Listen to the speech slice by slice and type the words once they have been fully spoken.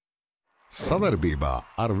Sadarbībā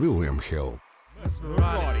ar William Hill.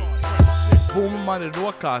 Bumba man ir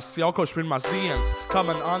rokās jau kopš pirmās dienas, kā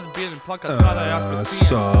man Andri biedri plakāts parādījās pēc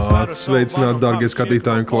sienas. Sveicināt, dārgie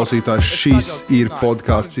skatītāji un klausītāji. Šis ir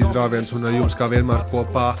podcasts Izrāviens un ar jums kā vienmēr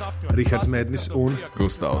kopā Rihards Mednis un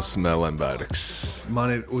Gustavs Melenbergs.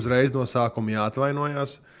 Man ir uzreiz no sākuma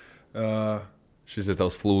jāatvainojās. Šis ir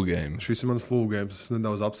tavs flu game. Šis ir mans flu game. Es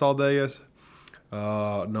nedaudz apsaldējies.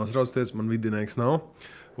 Nav sraucties, man vidinieks nav.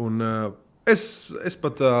 Un es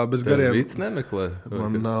pat bez Tev gariem... vids nemeklē?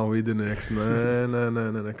 Man nav vidinieks.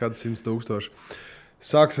 Nē, kāds 100,000.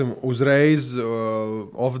 Sāksim uzreiz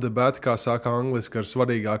off the bat, kā sāka angliski ar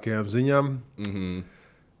svarīgākajām ziņām.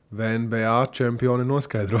 VNBA čempioni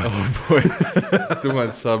noskaidro. Tu man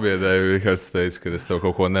sabiedrēji, Rihards teica, ka es tev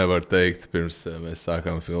kaut ko nevaru teikt, pirms mēs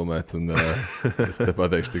sākām filmēt. Un, es te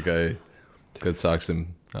pateikšu tikai, kad sāksim.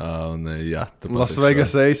 Las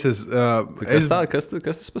Vegas Aces. Kas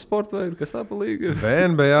tas par sporta veidu? Kas tā pa līga ir?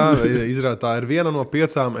 VNBA izrāda tā ir viena no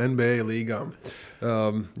 5 NBA līgām.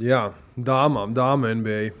 Dāmu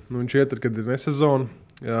NBA. Nu, viņš iet, kad ir nesezona.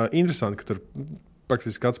 Interesanti, ka tur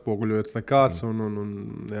praktiski atspoguļots nekāds.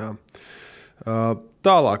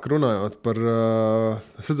 Tālāk runājot par...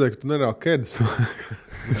 es redzēju, ka tu nerauj kedus.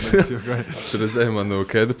 Tu redzēji manu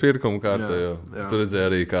kedu pirkumu kārtu. Tu redzēji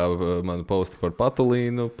arī kā manu postu par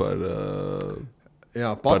patulīnu, par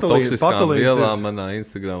toksiskām vielām manā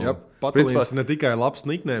Instagram. Jā, patulīns ne tikai labs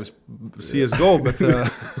nicknames CSGO, bet...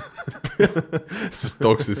 Es esmu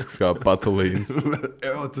toksisks kā patulīns.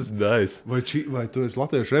 Nice. Vai tu esi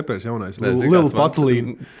latviešu reperis jaunais? Lil Patulīn.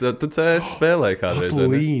 Tu CS spēlēji kādreiz?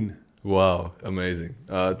 Patulīn. Wow, amazing.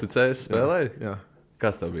 Tu CS spēlēji? Jā.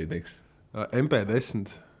 Kas tev bija niks? MP10.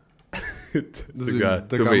 Tu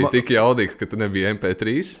biji tik jaudīgs, ka tu nebija MP3?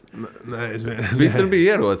 Nē, es biju. Tur bija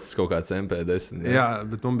ierocis kaut kāds MP10. Jā,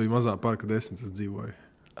 bet man bija mazā parka 10, es dzīvoju.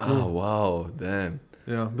 Wow, damn.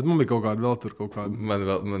 Jā, bet man bija kaut kāda vēl tur kaut kāda.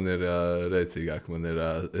 Man ir rēcīgāk,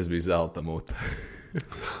 es biju zelta mūta.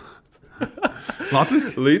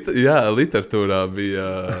 Latviski? Literatūrā bija,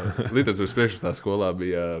 literatūras priekšmetā skolā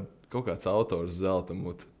bija kaut kāds autors zelta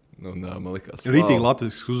mūta. Un, man likās, rītīgi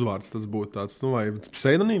latvisks uzvārds, tas būtu tāds, vai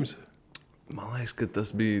pseidonīms? Man liekas, ka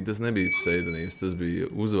tas nebija pseidonīms, tas bija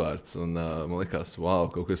uzvārds. Un man likās,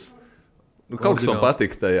 kaut kas man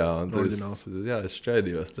patika tajā. Es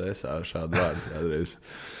šķēdījos cēsā ar šādu vārdu kādreiz.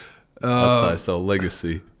 Atstāju savu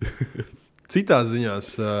legacy. Citās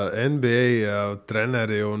ziņās NBA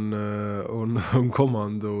treneri un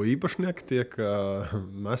komandu īpašnieki tiek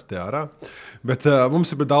mesti ārā. Bet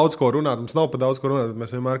mums ir par daudz ko runāt. Mums nav par daudz ko runāt, bet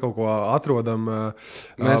mēs vienmēr kaut ko atrodam.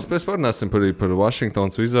 Mēs parunāsim par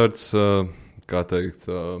Washingtons Wizards, kā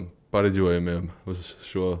teikt, pareģojumiem uz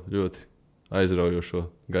šo ļoti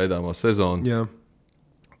aizraujošo gaidāmo sezonu. Jā.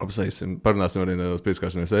 Parunāsim arī nedaudz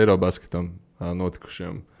pieskārsimies Eirobasketam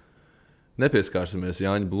notikušiem. Nepieskārsimies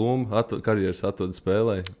Jāņa Blūma karjeras atvada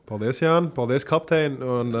spēlē. Paldies, Jāni. Paldies, kapteini.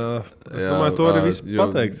 Un, es domāju, to arī viss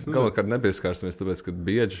pateikts. Galvenokārt nepieskārsimies, tāpēc, ka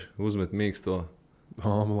bieži uzmet mīksto.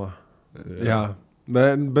 Jā.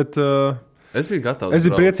 Bet es biju gatavs. Es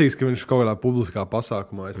biju priecīgs, ka viņš kaut kādā publiskā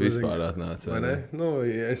pasākumā. Vispār atnāca. Vai ne? Nu,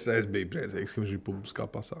 es biju priecīgs, ka viņš ir publiskā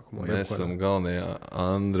pasākumā. Mēs esam galvenie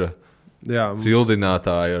Andra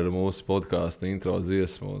cildinātāji ar mūsu podcastu intro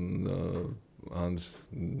dziesmu. Un, Andris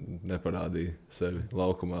neparādīja sevi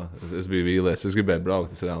laukumā. Es biju vīlies, es gribēju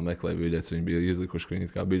braukt, es reāli meklēju biļetes. Viņi bija izlikuši, ka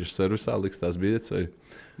viņi kā biļešu servisā liks tās biļetes,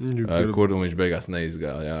 kur viņš beigās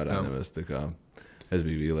neizgāja ārā. Es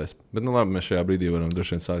biju vīlies. Bet labi, mēs šajā brīdī varam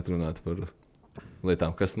droši vien sākt runāt par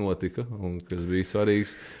lietām, kas notika un kas bija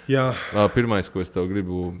svarīgs. Jā. Pirmais, ko es tev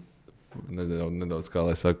gribu nedaudz, kā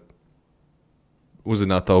lai saka,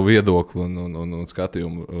 uzzināt tavu viedokli un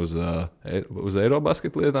skatījumu uz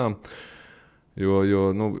Eirobasket lietām. Jo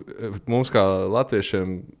mums kā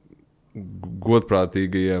latviešiem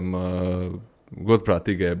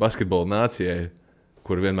godprātīgajai basketbola nācijai,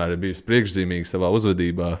 kur vienmēr ir bijusi priekšzīmīga savā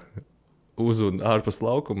uzvedībā uz un ārpus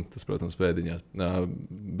laukuma, tas, protams, pēdiņās.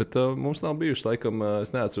 Bet mums nav bijuši, laikam,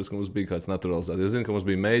 es neatceros, ka mums bija kāds naturalizēts. Es zinu, ka mums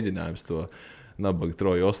bija mēģinājums to nabaga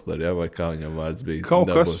Troju Ostleru, vai kā viņam vārds bija.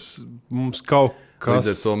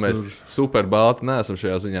 Līdz ar to mēs super balti neesam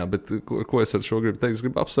šajā ziņā, bet ko es ar šo gribu teikt? Es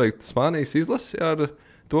gribu apsveikt Spānijas izlasi ar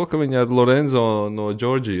to, ka viņi ar Lorenzo no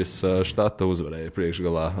Džordžijas štata uzvarēja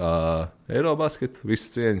priekšgalā Eirobasketu,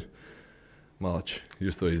 visu cieņu. Malači,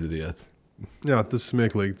 jūs to izdarījāt. Jā, tas ir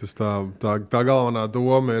smieklīgi. Tā galvenā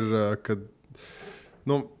doma ir, ka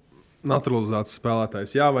naturalizēts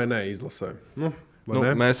spēlētājs jā vai nē izlasē.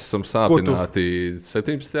 Mēs esam sāpināti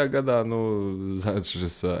 17. gadā.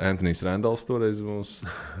 Šis Antonijs Randolfs toreiz mums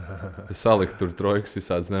salika tur trojkas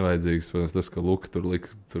visādas nevajadzīgas. Protams, tas, ka Luka tur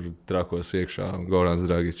lika tur trakos iekšā un Gorans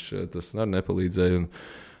Dragičs, tas arī nepalīdzēja.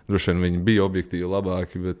 Droši vien viņi bija objektīvi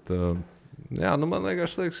labāki, bet man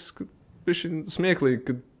liekas, ka bija smieklīgi,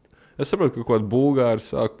 ka es saprotu, ka kaut kādi bulgāri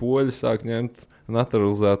sāk, poļi sāk ņemt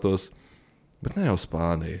naturalizētos, bet ne jau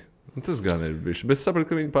Spānija. Tas gan ir bijis. Bet es saprotu,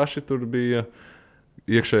 ka viņi paši tur bija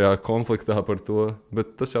iekšējā konfliktā par to,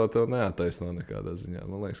 bet tas jau tev neataisno nekādā ziņā.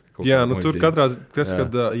 Man liekas, ka tur katrā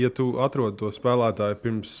kad, ja tu atrod to spēlētāju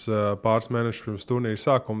pirms pāris mēnešus pirms turnīra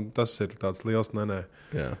sākuma, tas ir tāds liels nenē.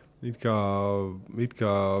 Jā. It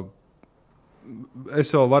kā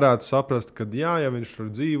es vēl varētu saprast, ka ja viņš tur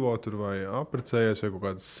dzīvo, tur vai apprecējies, vai kaut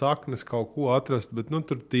kādas saknes kaut ko atrast, bet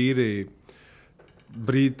tur tīri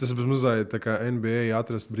tas mazliet tā kā NBA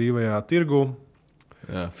atrast brīvajā tirgu.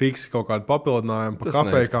 Jā. Fiksi kaut kādu papildinājumu par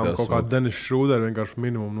kapēkām, kaut kādu Denis Šrūderu vienkārši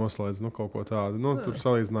minimumu noslēdz, kaut ko tādu. Tur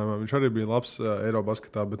salīdzinājumā viņš arī bija labs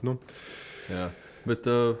Eirobasketā, bet Jā, bet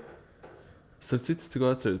starp citu, tikko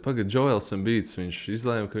atceros, Joels Embiids, viņš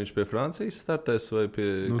izlēma, ka viņš pie Francijas startēs vai pie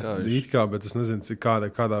bet es nezinu,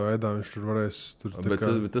 kādā veidā viņš tur varēs.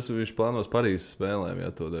 Bet tas viņš plānos Parīzes spēlēm,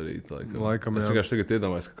 to darīt. Laikam es vienkārši tagad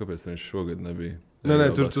iedomājos, kāpēc viņš šogad nebija.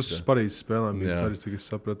 Nē, tur tas Parīzes spēlēm bija arī, cik es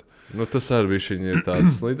sapratu. Tas arī ir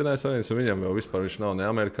tāds slīdenais variants, un viņam jau vispār viņš nav ne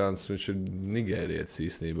amerikānis, viņš ir nigērietis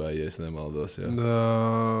īstenībā, ja es nemaldos. Jā.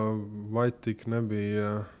 Vai tik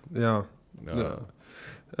nebija, jā.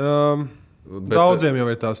 Daudziem jau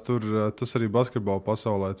ir tas arī basketbola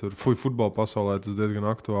pasaulē, futbola pasaulē tas diezgan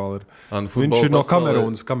aktuāli ir. Viņš ir no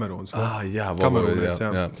Kamerūnas.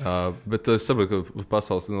 Jā. Bet es saprotu, ka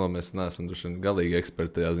pasaules mēs neesam galīgi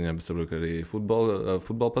eksperti tajā ziņā, bet saprotu, ka arī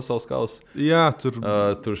futbola pasaules kausa. Jā,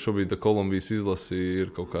 tur šobrīd Kolumbijas izlasi ir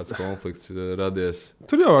kaut kāds konflikts radies.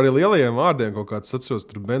 Tur jau arī lielajiem vārdiem kaut kāds atceros,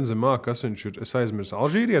 tur Benzemā, kas viņš ir, es aizmirsu,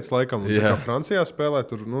 Alžīrietis laikam, un kā Francijā spēlē,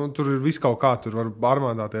 tur ir viss kaut kā, tur var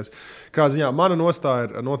pārmādāties. Kā ziņā, mana nostāja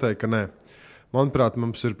ir noteikti, ka nē. Manuprāt,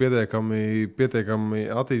 mums ir pietiekami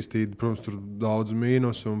attīstīta, protams, tur daudz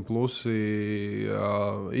mīnus un plusi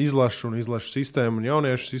izlašu sistēmu un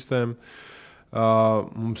jauniešu sistēmu.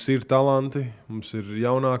 Mums ir talanti, mums ir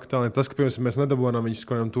jaunāki talanti. Tas, ka, piemēram, mēs nedabonām viņus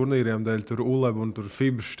kādiem turnīriem dēļ, tur Uleb un tur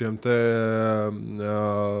Fibš, tiem te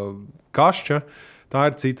Kašķa, tā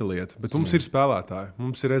ir cita lieta. Bet mums ir spēlētāji,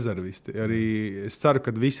 mums ir rezervisti. Arī es ceru,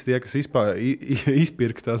 ka visi tie, kas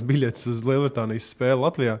izpirka tās biļetes uz Lielbritānijas spēli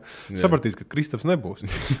Latvijā, sapratīs, ka Kristaps nebūs.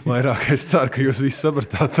 Vairāk es ceru, ka jūs visi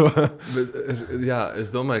sapratāt to.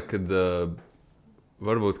 Es domāju, ka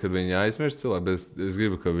varbūt, kad viņi aizmirst cilvēku, bet es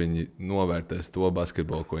gribu, ka viņi novērtēs to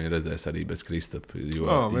basketbolu, ko viņi redzēs arī bez Kristapa.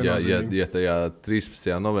 Ja tajā 13.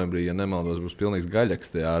 novembrī, ja nemaldos, būs pilnīgs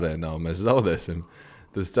gaļaks tajā arēnā un mēs zaudēsim,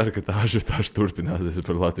 tad es ceru, ka tā turpināsies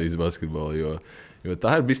par Latvijas basketbolu, jo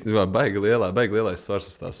tā ir biznībā baigi lielais svars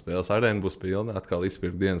uz tās spēles. Arēna būs pilna, atkal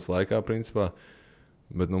izpirkt dienas laikā, principā,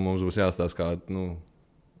 bet mums būs jāstāsta kā,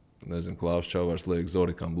 Klaus Čauvars liek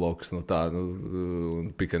Zorikam blokus,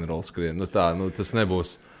 un pick and roll skrien. Tas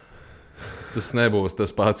nebūs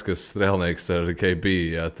tas pats, kas Strēlnieks ar KB,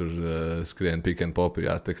 tur skrien pick and pop,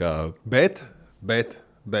 tā kā. Bet.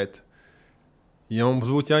 Ja mums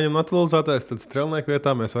būtu jāņem naturalizētājs, tad Strēlnieku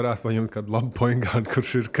vietā mēs varētu paņemt kādu labu point guard, kurš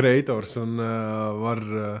ir kreators un var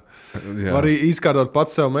izkārtot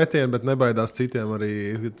pats sev metienu, bet nebaidās citiem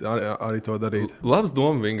arī to darīt. Labs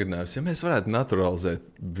doma vingrinājums. Ja mēs varētu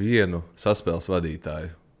naturalizēt vienu saspēles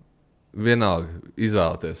vadītāju, vienalga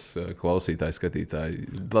izvēlēties klausītāju,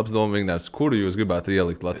 skatītāju, labs doma vingrinājums, kuru jūs gribētu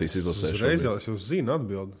ielikt Latvijas izlasē? Uzreiz jau es zinu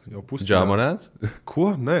atbildi. Ja Morants?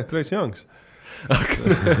 Ko? Nē, Trejs Jangs.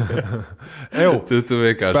 Tu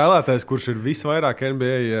vienkārši spēlētājs, kurš ir visvairāk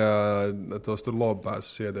NBA tos tur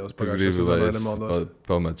lobpēsus iedevis pagājušajā sezonā, nemaldos.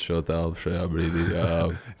 Pamet šo telpu šajā brīdī.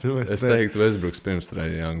 Es teiktu Westbrooks pirms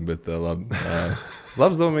Treja Young, bet labi.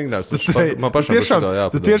 Labs domīgās. Man pašam jāpadara.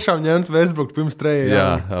 Tu tiešām ņemt Westbrooks pirms Treja Young?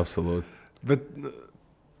 Jā, absolūti. Bet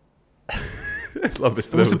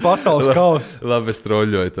mums ir pasaules kausa. Labi, es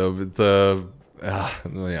troļļoju tev, bet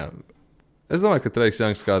jā. Es domāju, ka Trejs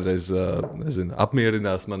Jangs kādreiz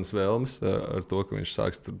apmierinās manas vēlmes ar to, ka viņš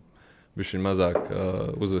sāks tur bišķiņ mazāk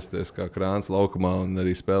uzvesties kā krāns laukumā un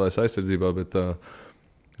arī spēlēs aizsardzībā, bet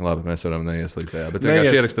labi, mēs varam neieslīgt tajā. Bet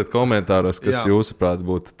vienkārši ierakstāt komentāros, kas jūsuprāt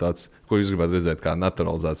būtu tāds, ko jūs gribētu redzēt kā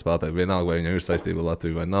naturalizēts spēlētāji. Vienalga, vai viņam ir saistība ar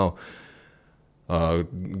Latviju vai nav.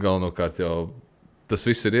 Galvenokārt jau tas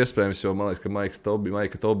viss ir iespējams, jo man liekas, ka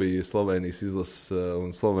Maika Tobija Slovēnijas izlases un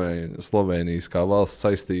Slovēnijas kā valsts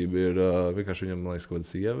saistība ir vienkārši viņam, man liekas, kaut kāda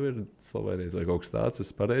sieva ir Slovēnijas vai kaut kas tāds.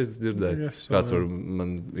 Es pareizi dzirdēju. Yes, kāds var man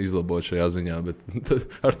izlabot šajā ziņā, bet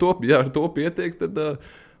ar to pietiek, tad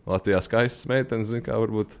Latvijā skaistas meitenes, zin kā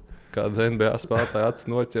varbūt kāda NBA spēlētāja acis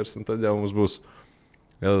noķers, un tad jau mums būs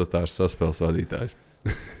elitārs saspēles vadītājs.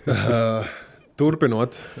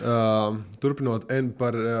 Turpinot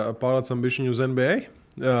pārlecam bišķiņu uz NBA.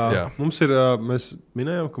 Mums ir, mēs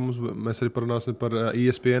minējām, ka mēs arī parunāsim par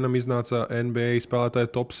ESPN-am iznāca NBA spēlētāju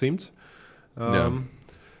top 100.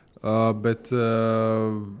 Bet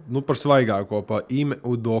par svaigāko, pa Ime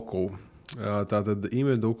Udoku. Tātad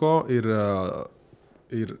Ime Udoku ir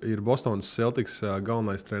Bostonas Celtics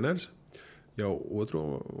galvenais treneris jau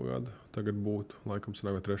 2. gadu. Tagad būtu, laikam,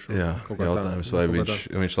 sanāk vai 3. Jā, jautājums, vai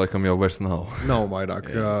viņš laikam jau vairs nav. Nav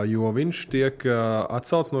vairāk, jo viņš tiek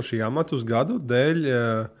atcelts no šī amata uz gadu dēļ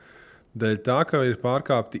tā, ka ir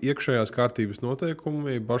pārkāpti iekšējās kārtības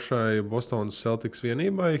noteikumi pašai Bostonas Celtics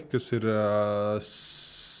vienībai, kas ir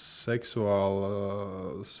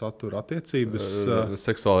seksuāla satura attiecības.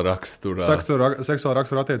 Seksuāla rakstura. Seksuāla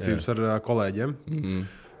rakstura attiecības ar kolēģiem. Mm-hmm.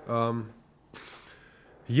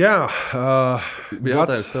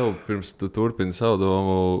 Jautājums tev, pirms tu turpini savu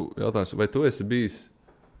domu, jautājums, vai tu esi bijis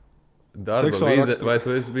darba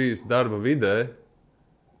vidē?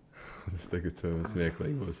 Es tagad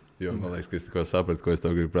smieklīgi būs, jo man liekas, ka es tikko sapratu, ko es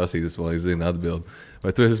tev gribu prasīt, es vēl zinu atbildi.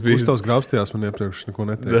 Vai tu esi bijis... Uz tavs grābstījās man iepriekš neko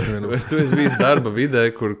neteikt. Vai tu esi bijis darba vidē,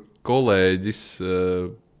 kur kolēģis,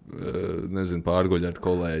 pārguļ ar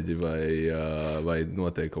kolēģi vai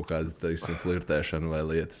notiek kaut kāda, teiksim, flirtēšana vai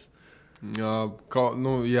lietas?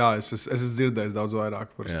 Es esmu dzirdējis daudz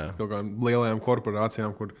vairāk par kaut kādām lielajām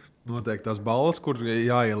korporācijām, kur noteikti tās balvas, kur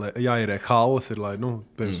jāierē halles, ir, lai,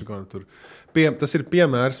 tur. Tas ir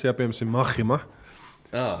piemērs, piemēram, Mahima.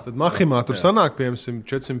 Tad Mahimā tur sanāk, piemēram,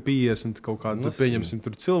 450 kaut kādu, tad pieņemsim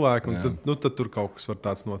tur cilvēku, un tad tur kaut kas var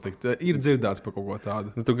tāds notikt. Ir dzirdēts par kaut ko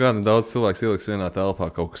tādu. Tu gan daudz cilvēks ieliks vienā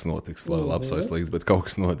telpā, kaut kas notiks, labs vai slikts, bet kaut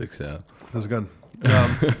kas notiks, jā. Tas gan.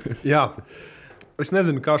 Jā. Es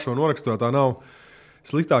nezinu, kā šo norakstot, tā nav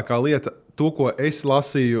sliktākā lieta. To, ko es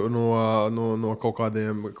lasīju no kaut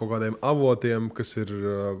kādiem avotiem, kas ir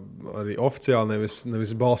arī oficiāli,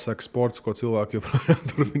 nevis Balsaka sports, ko cilvēki joprojām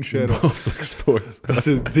turpina šērot. Balsaka sports. Tas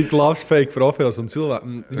ir tik labs fake profils un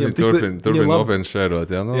cilvēki. Turpina nopietni šērot,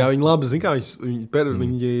 jā? No? Jā, viņi labi zina,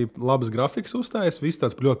 viņi labas grafikas uzstājas, viss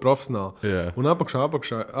tāds ļoti profesionāli. Yeah. Un apakšā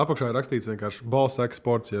ir rakstīts vienkārši Balsaka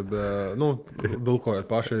sports, jeb, dulkojot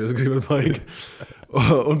paši, ja jūs gribat baigi.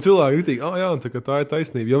 Un cilvēki ritīgi, tā ir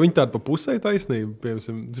taisnība, jo viņi tāda pa pusē taisnība,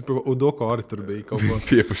 piemēram, Udoko arī tur bija kaut ko.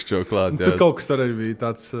 Piepušķo klāt, jā. Tur kaut kas arī bija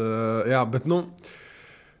tāds, bet,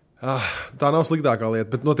 tā nav sliktākā lieta,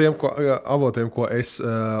 bet no tiem avotiem, ko es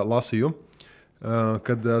lasīju,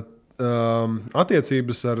 kad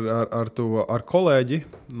attiecības ar kolēģi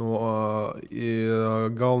no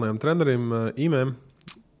galvenajiem treneriem Imēm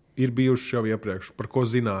ir bijušas jau iepriekš, par ko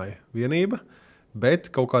zināja vienība.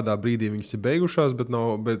 Bet kaut kādā brīdī viņas ir beigušās, bet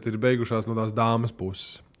ir beigušās no tās dāmas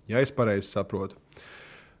puses. Ja es pareizi saprotu.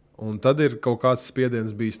 Un tad ir kaut kāds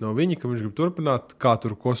spiediens bijis no viņa, ka viņš grib turpināt.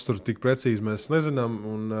 Kas tur tik precīzi mēs nezinām.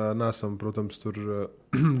 Un nesam, protams, tur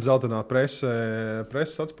zeltainā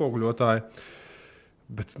preses atspoguļotāji.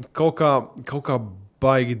 Bet kaut kā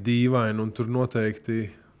baigi dīvaini un tur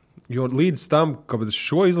noteikti... Jo līdz tam, kad es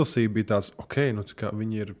šo izlasīju, bija tāds,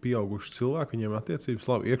 viņi ir pieauguši cilvēki, viņiem attiecības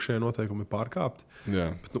labi, iekšējie noteikumi pārkāpti.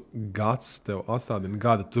 Yeah. Bet gads tev atstādina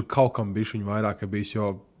gada, tur kaut kam bija viņa vairāk bijis,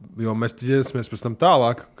 jo mēs ķersimies pēc tam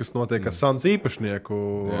tālāk, kas notiek ar Sans īpašnieku,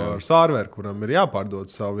 ar Sārveru, kuram ir jāpārdod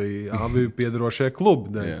savi abi piedarošie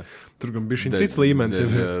klubi. Yeah. Tur gan bija cits līmenis.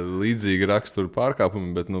 Līdzīgi rakstura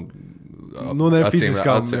pārkāpumi, bet ne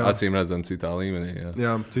fiziskām. Acīm redzam citā līmenī.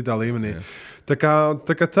 Jā, citā līmenī. Yeah. Tā kā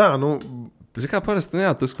Zini, kā parasti,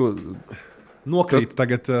 tas, ko... Nokrīt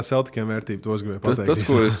tagad Celtikiem vērtību, tos gribēju pateikt.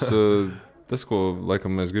 Tas, ko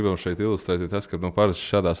laikam mēs gribam šeit ilustrēt, ir tas, ka parasti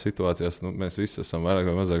šādās situācijās mēs visi esam vairāk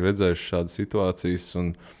vai mazāk redzējuši šādas situācijas. Un,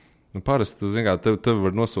 parasti, zini, kā tev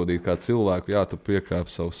var nosodīt kā cilvēku, tu piekāp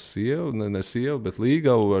savu sievu, ne sievu, bet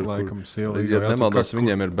līgavu. Ja nemaldās,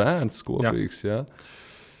 viņiem ir bērns kopīgs. Jā.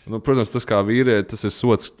 Protams, tas kā vīrietis, tas ir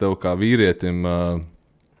sots tev kā vīrietim...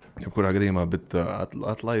 Jebkurā gadījumā, bet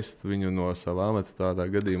atlaist viņu no sava amata tādā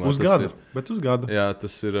gadījumā. Uz gadu. Jā,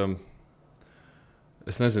 tas ir.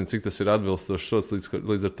 Es nezinu, cik tas ir atbilstošs sots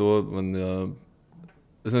līdz ar to.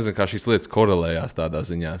 Es nezinu, kā šīs lietas korelējās tādā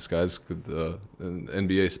ziņā. Skaidrs, ka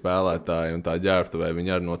NBA spēlētāji un tā ģērbtuvē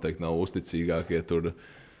viņi arī noteikti nav uzticīgākie tur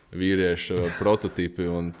vīriešu prototipi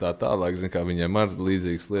un tā tālāk. Zinu, kā viņiem arī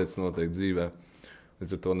līdzīgas lietas notiek dzīvē.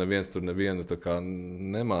 Līdz ar to neviens tur nevienu tā kā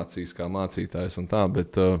nemācīs kā mācītājs un tā,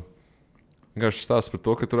 bet vienkārši stāsts par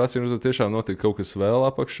to, ka tur acīm redzot tiešām notika kaut kas vēl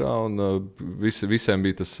apakšā, un visiem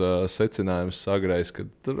bija tas secinājums sagrais, ka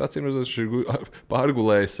tur acīm redzot viņš ir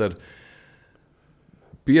pārgulējis ar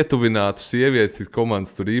pietuvinātu sievieti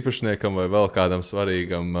komandas tur īpašniekam vai vēl kādam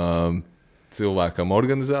svarīgam cilvēkam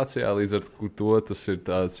organizācijā. Līdz ar to tas ir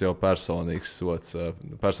tāds jau personīgs sods,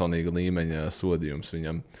 personīga līmeņa sodījums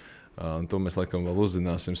viņam. Un to mēs laikam vēl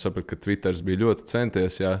uzzināsim. Sapratu, ka Twitters bija ļoti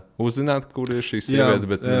centies uzzināt, kur ir šī sieviete,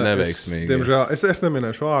 bet neveiksmīgi. Diemžēl es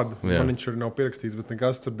neminēšu vārdu. Man viņš arī nav pierakstīts, bet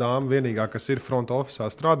nekas tur dāma vienīgā, kas ir front officā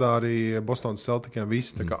strādā arī Bostonas Celticiem.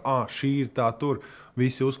 Visi tā kā, šī ir tā tur,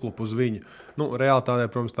 visi uzklup uz viņu. Nu, realitātē,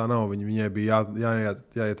 protams, tā nav. Viņai bija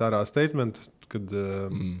jāiet ārā statement, kad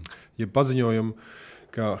paziņojumu,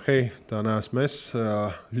 ka, hei, tā neesmu es,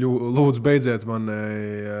 lūdzu beidziet mani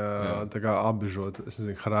apbežot, es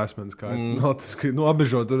nezinu, harassments, kā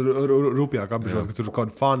apbežot, rupjāk apbežot, ka tur ir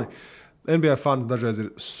kādi fani. NBA fani dažreiz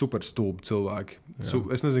ir super stulbi cilvēki.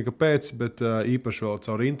 Es nezinu, kāpēc, bet īpaši vēl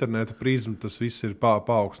caur internetu prizmu tas viss ir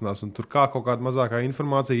paaugstinās. Un tur kā kaut kāda mazākā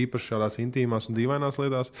informācija, īpaši šādās intīmās un dīvainās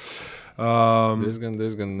lietās.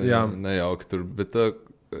 Diezgan nejauki tur, bet...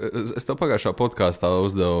 Es tev pagājušā podkāstā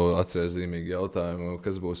uzdevu atcerēzīmīgu jautājumu,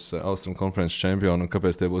 kas būs Austrum konferences čempioni un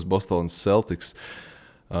kāpēc tie būs Bostonas Celtics.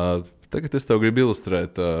 Tagad es tev gribu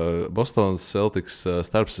ilustrēt Bostonas Celtics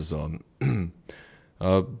starpsezonu.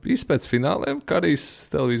 Īsti pēc fināliem Karijs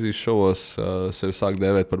televīzijas šovos sevi sāk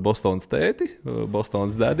dēvēt par Bostonas tēti,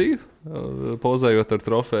 Bostonas dadiju, pozējot ar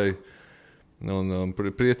trofeju. Un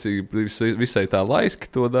priecīgi visai tā laiski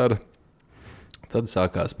to dara. Tad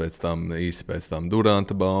sākās īsi pēc tam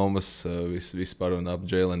Duranta baumas, vispār un ap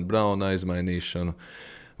Jaylen Browna aizmainīšanu,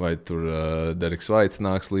 vai tur Deriks Vaits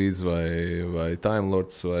nāks līdzi, vai Time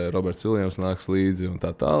Lords, vai Roberts Williams nāks līdzi un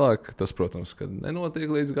tā tālāk. Tas, protams, kad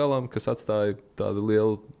nenotiek līdz galam, kas atstāja tādu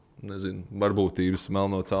lielu, varbūtības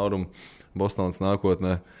melno caurumu Bostonas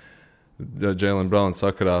nākotnē Jaylen Brown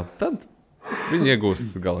sakarā. Tad viņi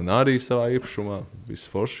iegūst Galināriju savā īpašumā,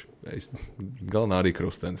 visu forši. Galināriju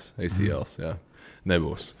krustenis, ACLs, jā.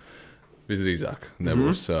 Nebūs. Visdrīzāk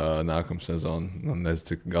nebūs nākamā sezona. Nezinu,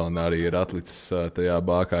 cik Galinārija ir atlicis tajā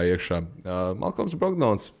bākā iekšā. Malcolms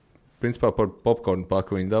Brogdons, principā par popkornu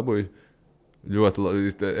paku viņu dabūja.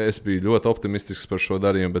 Es biju ļoti optimistisks par šo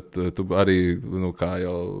darījumu, bet tu arī, kā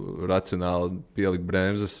jau racionāli pielikt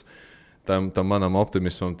bremzes tam manam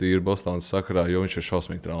optimismam tīri Bostonas sakarā, jo viņš ir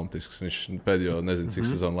šausmīgi traumatisks. Viņš pēdējo, cik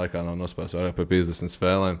sezonu laikā nav nospēlējis vairāk par 50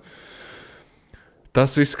 spēlēm.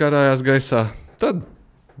 Tas viss karājās gaisā. Tad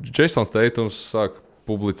Jasons Teitums sāk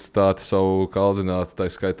publicitāti savu kaldinātu, tā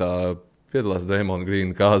skaitā piedalās Draymond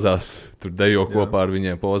Green kāzās, tur dejo kopā ar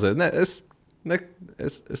viņiem pozē.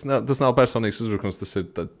 Tas nav personīgs uzbrukums, tas ir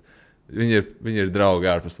viņi ir draugi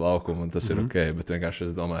ārpus laukuma, un tas ir ok, bet vienkārši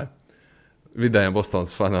es domāju, vidējiem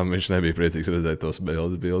Bostonas fanām viņš nebija priecīgs redzēt tos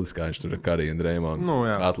bildes, kā viņš tur ar Kariju un Draymondu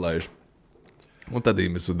atlaiž. Un tad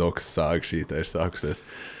Imis Udokas sāk šī te ir sākusies.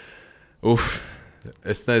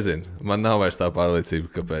 Es nezinu, man nav vairs tā pārliecība,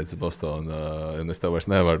 kāpēc Bostona, un es tev vairs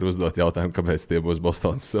nevaru uzdot jautājumu, kāpēc tie būs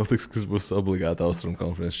Bostonas Celtics, kas būs obligāti Austrum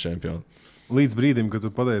konferences čempioni. Līdz brīdim, kad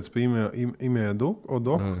tu pateici par Ime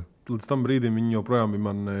Udoku, līdz tam brīdim viņi joprojām bija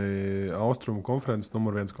man Austrum konferences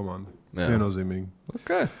numur 1 komanda. Viennozīmīgi.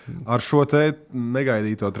 Okay. Ar šo te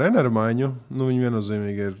negaidīto treneru maiņu, viņi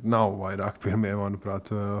viennozīmīgi nav vairāk pirmie,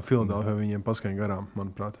 manuprāt, Filadelfijā viņiem paskaņ garām,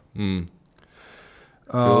 manuprāt.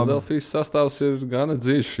 Filadelfijas sastāvs ir gana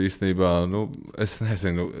dziļš īstenībā. Es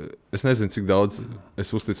nezinu, cik daudz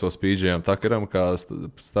es uzticos PJam Tuckeram kā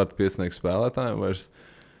starta piecinieka spēlētājiem.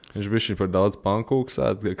 Viņš bija par daudz pankūku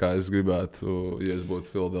sēt, kā es gribētu, ja es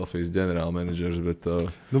būtu Filadelfijas ģenerālmenedžers. Bet,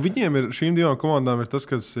 viņiem šīm divām komandām ir tas,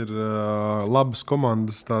 kas ir labas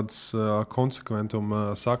komandas tāds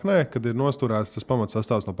konsekventuma saknē, kad ir nosturēts tas pamats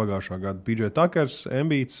sastāvs no pagājušā gada. PJ Tuckers,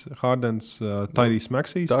 Embiids, Hardens, Tyrese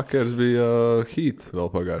Maxey. Tuckers bija Heat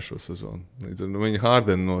vēl pagājušo sezonu. Līdz ar viņi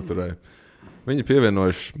Hardenu noturēja. Viņi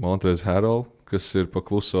pievienojuši Montrezl Harrell, kas ir pa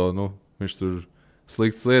kluso, viņš tur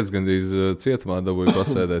sliktas lietas gandrīz cietumā dabūja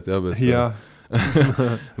pasēdēt,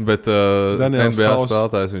 bet NBA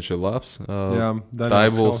spēlētājs viņš ir labs.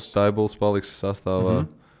 Taibuls paliks sastāvā.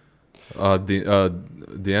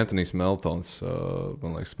 D'Antonijs Meltons,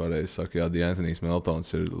 man liekas pareizi saka, D'Antonijs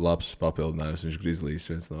Meltons ir labs papildinājums. Viņš Grizzlies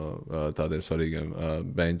viens no tādiem svarīgiem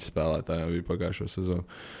beņķa spēlētājiem bija pagājušo sezonu.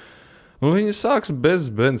 Un viņi sāks bez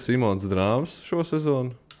Ben Simons drāmas šo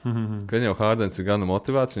sezonu. Kad jau Hardens ir gana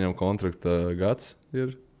motivēts, viņam kontrakta gads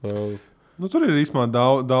ir. Tur ir īstenībā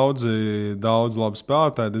daudz labi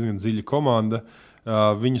spēlētāji, diezgan dziļa komanda.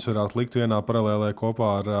 Viņus varētu likt vienā paralēlē kopā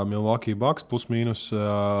ar Milwaukee Bucks, plus mīnus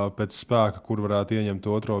pēc spēka, kur varētu ieņemt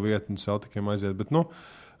otro vietu un Celticiem aiziet. Bet,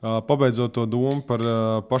 pabeidzot to domu par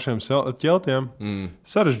pašiem ķeltiem,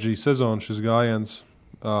 sarežģīja sezonu šis gājiens,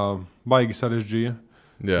 baigi sarežģīja.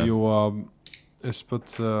 Jā. Jo es pat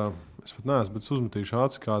neesmu, bet uzmetīšu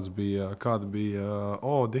acis, kāda bija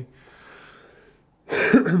odi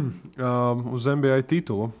uz NBA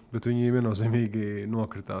titulu, bet viņi viennozīmīgi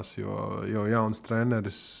nokritās, jo jauns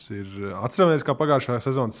treneris ir. Atceramies, kā pagājušā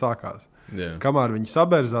sezona sākās. Yeah. Kamēr viņi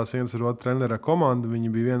sabērzās viens ar otru trenera komandu,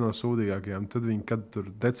 viņi bija viena no sūdīgākajām. Tad viņi, kad tur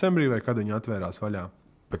decembrī vai kad viņi atvērās vaļā?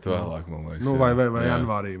 Pat vēlāk, man liekas. Vai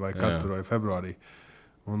janvārī, vai kad tur, vai februārī.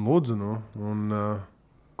 Un lūdzu,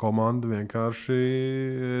 komanda vienkārši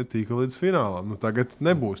tika līdz finālam. Tagad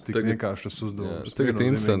nebūs tik vienkārši tas uzdevums. Tagad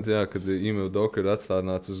interesanti, kad Ime Udoka ir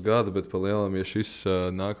atstādināts uz gada, bet pa lielam, ja šis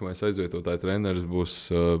nākamais aizvietotāja treneris būs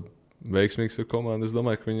veiksmīgs ar komandu, es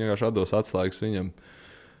domāju, ka viņi vienkārši atdos atslēgas viņam.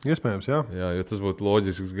 Iespējams, jā. Jā, jo tas būtu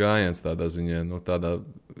loģisks gājiens tādā ziņā.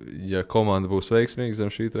 Ja komanda būs veiksmīga zem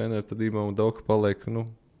šī trenera, tad Ime Udoka paliek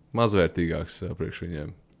mazvērtīgāks priekš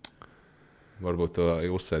viņiem. Varbūt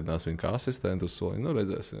uzsēdinās viņu kā asistentu uz soliņa.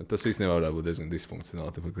 Redzēsim. Tas īstenībā varētu būt diezgan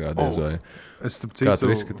disfunkcionāli. Kā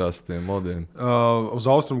tur izskatās ar tiem modiem? Uz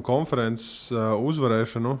Austrumu konferences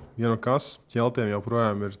uzvarēšanu, ja kas, ķeltiem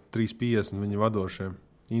joprojām ir 3,50 viņi vadošie.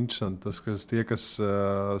 Interesanti tas, ka tie, kas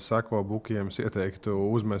seko bukiem, ieteiktu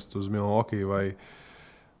uzmest uz Milwaukee vai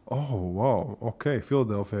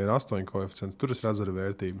Filadelfija ir 8 koeficients. Tur es redzu arī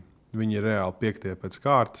vērtību. Viņi ir reāli 5. pēc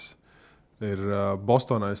kārtas. Ir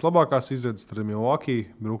Bostonā vislabākās izredzes, tad ir Milwaukee,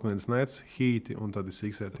 Brooklyns Nets, Heat un tad ir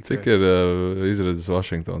Sixers. Cik ir izredzes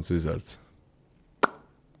Washingtons Wizards?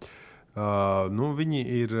 Viņi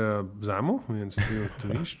ir zemu. 1, 2,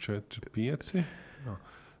 3, 4, 5,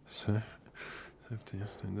 6, 7,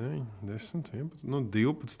 8, 9, 10, 11.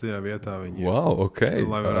 12. vietā viņi ir. Wow, ok.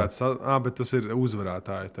 Lai varētu bet tas ir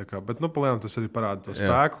uzvarētāji. Bet, palielam, tas arī parāda to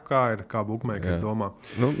spēku, kā bookmakeri domā.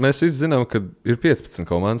 Mēs visi zinām, ka ir 15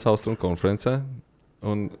 komandas Austrumu konferencē.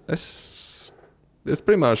 Un es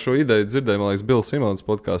primāri šo ideju dzirdēju, man liekas, Bill Simons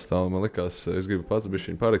podkāstā. Man liekas, es gribu pats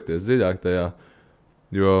bišķiņ parakties dziļāk tajā.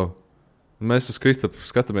 Jo mēs uz Kristapu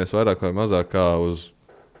skatāmies vairāk vai mazāk kā uz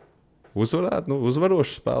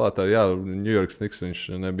uzvarošu spēlētāju. Jā, New York Knicks viņš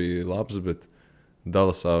nebija labs, bet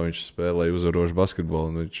Dallasā viņš spēlēja uzvarošu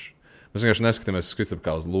basketbolu. Mēs vienkārši neskatāmies uz Kristapu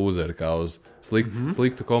kā uz lūzeri, kā uz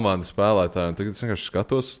sliktu komandu spēlētāju. Tagad es vienkārši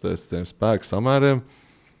skatos uz tiem spēku samēriem.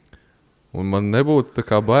 Un man nebūtu tā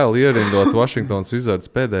kā bail ierindot Washingtons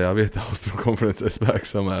Wizards pēdējā vietā Austrumu konferencē spēku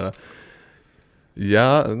samērā. Jā,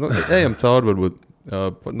 ejam cauri varbūt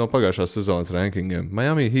no pagājušās sezonas rankingiem.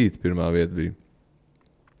 Miami Heat pirmā vieta bija.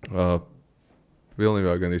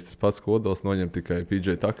 Pilnībā gan tas pats kodols, noņem tikai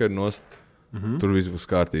PJ Tucker nost. Tur viss būs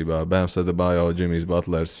kārtībā. Bams Adebayo, Jimmys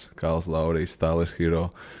Butlers, Kyle Lowrys, Tyler Hero.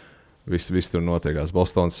 Viss tur notiekās.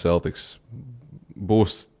 Boston's Celtics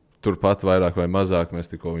būs turpat vairāk vai mazāk. Mēs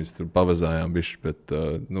tikko viņus tur pavazājām bišķi, bet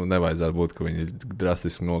nevajadzētu būt, ka viņi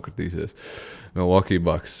drastiski nokritīsies. Milwaukee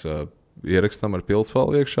Bucks ierakstam ar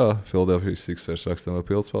Pildspalvu iekšā. Philadelphia Sixers rakstam ar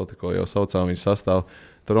Pildspalvu, tikko jau saucām viņu sastāvu.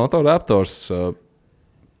 Toronto Raptors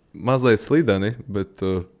mazliet slideni, bet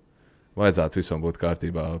vajadzētu visam būt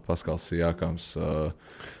kārtībā. Paskals Siakams.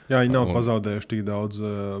 Jā, viņi nav pazaudējuši tik daudz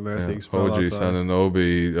vērtīgu spēlētāju. OG Anunoby,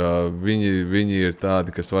 viņi ir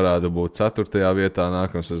tādi, kas varētu būt 4. vietā,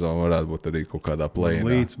 nākamā sezona varētu būt arī kaut kādā play-inā.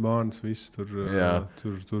 Līdz Barnes, viss tur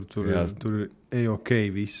ir AOK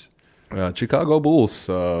viss. Chicago Bulls.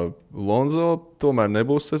 Lonzo tomēr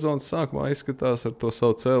nebūs sezonas sākumā, izskatās ar to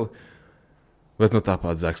savu celi. Bet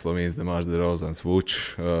tāpat Zaks Lavīns, Demārs DeRozans,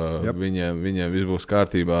 Vučs, viņiem viss būs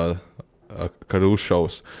kārtībā,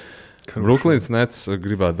 Karūšaus. Brooklyns Nets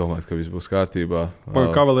gribētu domāt, ka viss būs kārtībā.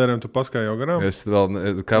 Kavalieriem tu paskāji jau garām?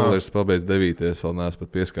 Kavalieris pabeidz 9. Es vēl neesmu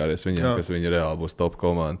pat pieskāries viņiem, kas viņi reāli būs top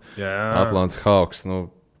komanda. Atlants Hawks,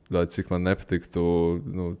 cik man nepatiktu,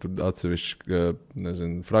 tur atsevišķi,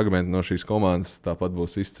 fragmenti no šīs komandas, tāpat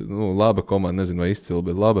būs laba komanda, nezinu vai izcila,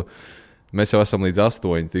 bet laba. Mēs jau esam līdz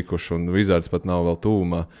 8 tikuši, un Wizards pat nav vēl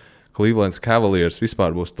tūmā. Cleveland Cavaliers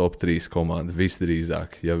vispār būs top 3 komanda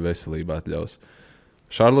visdrīzāk, ja veselība atļaus.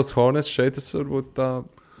 Charlotte Hornets šeit es varbūt tā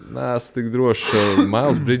neesmu tik drošs.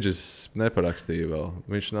 Miles Bridges neparakstīja vēl.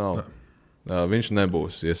 Viņš nav. Viņš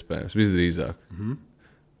nebūs iespējams, visdrīzāk.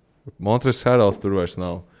 Montrezl Harrells tur vairs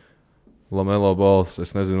nav. LaMelo Balls,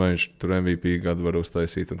 es nezinu, vai viņš tur MVP gadu var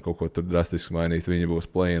uztaisīt un kaut ko tur drastiski mainīt. Viņi būs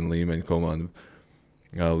play-in līmeņa komanda.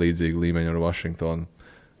 Līdzīgi līmeņi ar Washingtonu.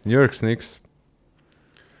 New York Knicks.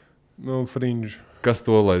 Fringe. Kas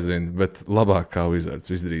to lai zina, bet labāk kā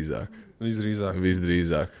Wizards visdrīzāk.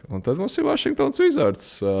 Visdrīzāk. Un tad mums ir Washingtons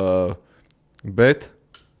Wizards. Bet,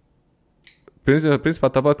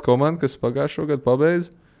 principā tāpat komanda, kas pagājušo gadu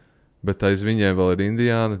pabeidz. Bet aiz viņiem vēl ir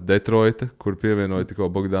Indiāna, Detroita, kur pievienoja tikko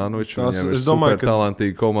Bogdanoviču. Viņiem ir super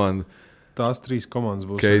talantīga komanda. Tās 3 komandas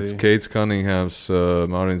būs Keits Cunninghams,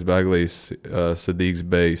 Maurins Baglijs, Sadīgs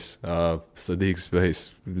Bejs. Sadīgs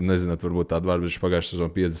Bejs, nezināt, varbūt tādu vārdu, bet viņš pagājušajā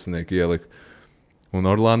sezonā 50 ielika. Un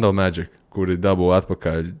Orlando Magic, kuri dabū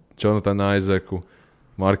atpakaļ Jonathan Isaacu,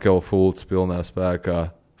 Markelu Fultz pilnā spēkā.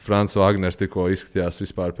 Frans Wagners tikko izskatījās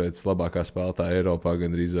vispār pēc labākā spēlētāja Eiropā,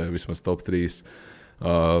 gandrīz vai vismaz top 3.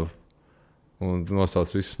 Un nosauc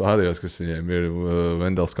visus pārējos, kas viņiem ir.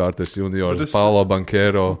 Vendels Kārters juniors, Paulo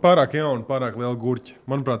Banchero. Pārāk jauni, pārāk liela gurķi.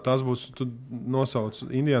 Manuprāt, tās būs, tu nosauc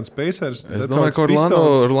Indians Pacers. Es domāju, ka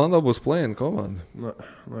Orlando būs play-in komanda.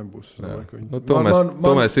 Nebūs.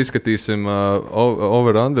 To mēs izskatīsim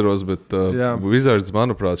over-underos, bet Wizards,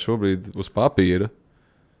 manuprāt, šobrīd uz papīra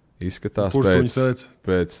izskatās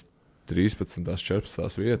pēc 13.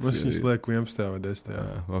 14. vietas. Es viņus lieku 11. vai 10.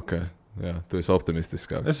 Okay. Jā, tu esi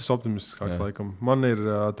optimistiskāks. Es esmu optimistiskāks, laikam. Man ir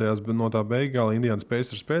tajās no tā beigās Indians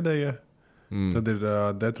Pacers pēdējie. Tad ir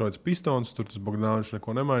Detroits Pistons, tur tas Bogdanovičs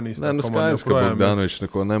neko nemainīs. Skaidrs, ka Bogdanovičs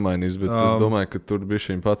neko nemainīs, bet es domāju, ka tur bija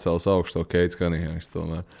šīm pacels augsto Keits Cunninghams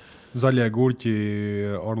tomēr. Zaļie gurķi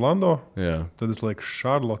Orlando. Jā. Tad es lieku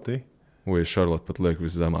Charlotte. Charlotte pat liek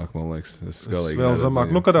viszemāk, man liekas. Es vēl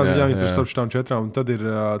zemāk. Kādā ziņā viņi tur starp šitām 4, un tad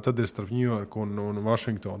ir starp New York un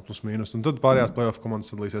Washington plus mīnus. Un tad pārējās playoff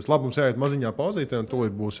komandas sadalīsies. Labi, mums jāiet maziņā pauzītē, un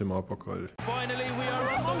tūlīt būsim apakaļ.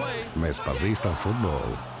 Mēs pazīstam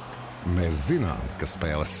futbolu. Mēs zinām, ka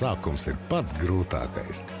spēles sākums ir pats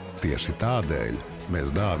grūtākais. Tieši tādēļ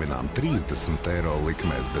mēs dāvinām 30 eiro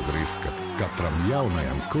likmēs bez riska katram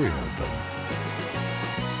jaunajam klientam.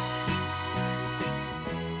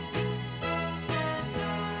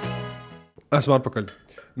 Esmu atpakaļ.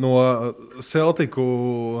 No Celtiku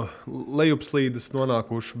lejupslīdes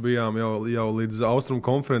nonākuši bijām jau līdz Austrumu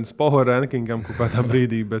konferences power rankingam kaut kādā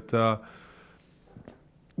brīdī, bet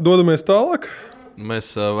dodamies tālāk.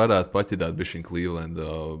 Mēs varētu paķidāt bišķiņ Cleveland.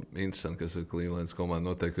 Interesanti, kas ir Clevelands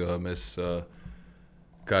komanda. Noteikti mēs,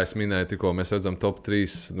 kā es minēju tikko, mēs redzam top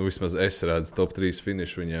 3, vismaz es redzu top 3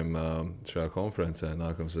 finišu viņiem šajā konferencē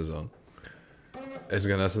nākamā sezonā. Es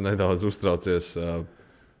gan esmu nedaudz uztraucies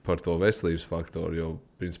par to veselības faktoru, jo,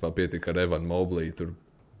 principā, pietika ar Evanu Mobley, tur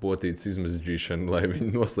potītas izmazģīšanu, lai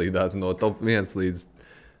viņi noslīdētu no top 1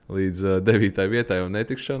 līdz 9. vietai un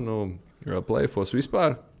netikšanu play-offs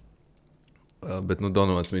vispār. Bet,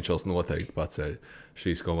 Donovans Mičels noteikti paceļ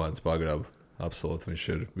šīs komandas pagrabu. Absolūti, viņš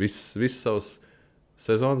ir viss savs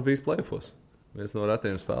sezonas bijis play-offs. Viens no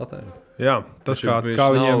retiem spēlētājiem. Jā, tas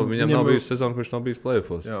viņam nav bijusi sezona, kurš nav bijis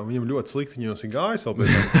play-offs. Jā, viņam ļoti slikti viņos ir gājis vēl pēc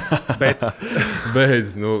tam. Bet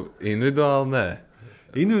beidz, individuāli nē.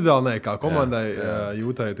 Individuāli nē, kā komandai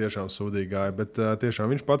jūtai tiešām sūdīgi gāja, bet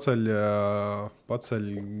tiešām viņš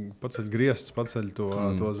paceļ griestus, paceļ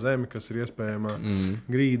to zemi, kas ir iespējama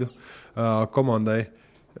grīdu komandai.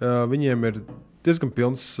 Viņiem ir diezgan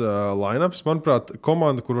pilns line-ups. Manuprāt,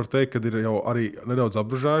 komanda, kur var teikt, ka ir jau arī nedaudz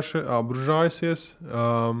apbružājusies.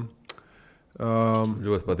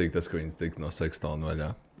 Ļoti patīk tas, ka viņi tik no Sextona vaļā.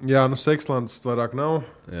 Jā, Sextons vairāk nav.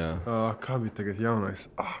 Jā. Kā bija tagad jaunais?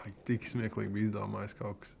 Tik smieklīgi bija izdomājis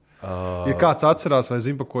kaut kas. Ja kāds atcerās vai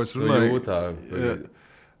zina, pa ko es runāju?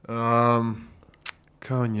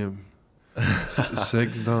 Kā viņiem?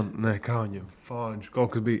 Kā viņiem?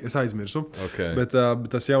 Kaut kas bija, es aizmirsu. Okay. Bet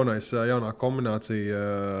tas jaunā kombinācija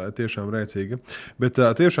tiešām rēcīga. Bet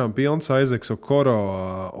tiešām pilns Aizeks, Okoro,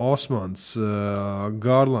 Osmans,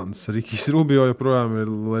 Garlands, Rikijs Rubio joprojām ir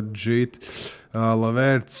legit,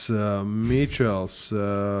 Lavērts, Mičels,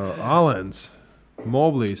 Alens,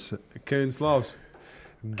 Moblīs, Kevins Lavs.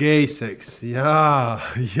 Geiseks, jā.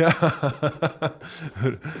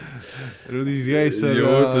 Rudijs Gejs ar...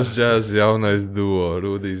 Jūtas džaz jaunais duo.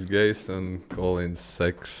 Rudijs Gejs un Kolins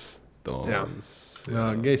Sextons. Jā,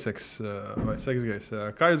 Geiseks vai Seksgejs.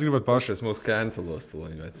 Kā jūs gribat paši? Es mūs cancelos, tu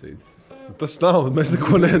lai vecīt. Tas nav, mēs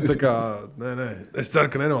neko nē. Es ceru,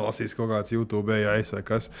 ka nenolasīs kaut kāds YouTube ejais vai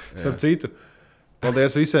kas. Starp citu,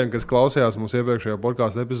 paldies visiem, kas klausījās mūsu iepriekšējā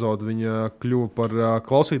podkāstu epizodi. Viņa kļuva par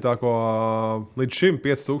klausītāko līdz šim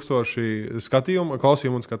 5000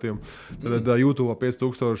 klausījumu un skatījumu. Tad YouTube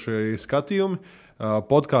 5000 skatījumi.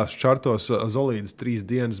 Podkāstu čartos Zolīdas 3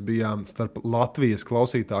 dienas bijām starp Latvijas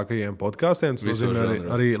klausītākajiem podkāstiem. Tas nozīmē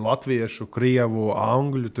arī latviešu, krievu,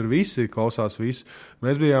 angļu, tur visi klausās visu.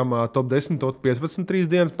 Mēs bijām top 10, top 15 3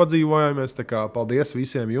 dienas padzīvojāmies. Tā kā paldies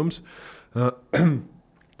visiem jums.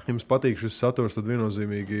 Jums patīk šis saturs, tad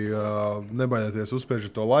viennozīmīgi nebaidieties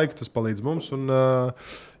uzspiežot to laiku, tas palīdz mums. Un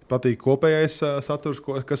patīk kopējais saturs,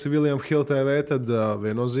 kas ir William Hill TV, tad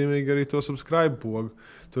viennozīmīgi arī to subscribe pogu.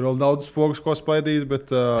 Tur vēl daudz pogas, ko spaidīt,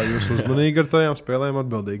 bet jūs uzmanīgi ar tajām spēlēm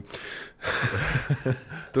atbildīgi.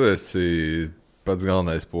 Tu esi pats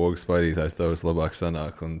galvenais pogas spaidītājs, tev vislabāk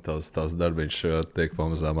sanāk, un tavs darbiņš tiek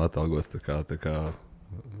pamazām atalgots, tā kā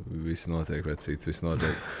viss notiek pēc cita, viss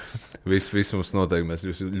notiek. Viss mums notiek, mēs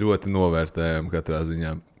jūs ļoti novērtējam katrā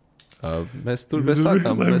ziņā. Mēs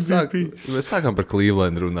sākām par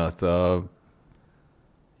Cleveland runāt.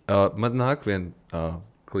 Man nāk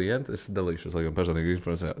klienti, es dalīšos, laikam, personīgi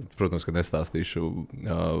informācijā. Protams, ka nestāstīšu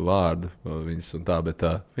vārdu viņas un tā, bet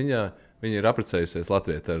viņa ir apprecējusies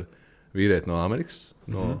Latvijā ar vīrieti no Amerikas,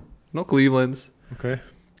 no Clevelandas. Okay.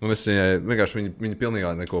 Un es viņai vienkārši viņa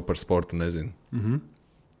pilnībā neko par sportu nezinu.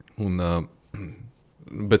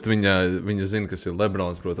 Bet viņa zina, kas ir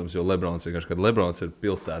Lebrons, protams, jo Lebrons vienkārši, kad Lebrons ir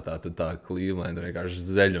pilsētā, tad tā Clevelanda vienkārši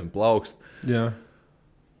zeļ un plaukst. Jā.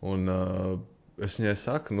 Un es viņai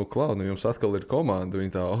saku, Klau, jums atkal ir komanda.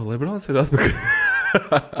 Viņa tā, Lebrons ir atpakaļ.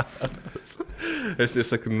 Es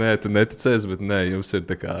saku, nē, tu neticēsi, bet nē, jums ir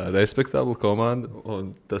tā kā respektabla komanda,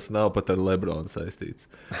 un tas nav pat ar Lebronu saistīts.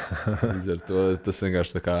 Līdz ar to tas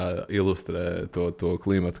vienkārši tā kā ilustrē to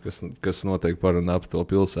klimatu, kas notiek par un ap to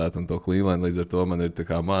pilsētu un to Cleveland. Līdz ar to man ir tā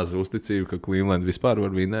kā maza uzticība, ka Cleveland vispār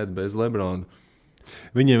var vinēt bez Lebrona.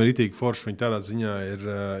 Viņiem ir itīgi forši, viņi tādā ziņā ir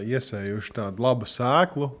iesējuši tādu labu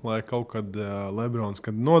sēklu, lai kaut kad Lebrons,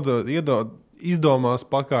 kad izdomās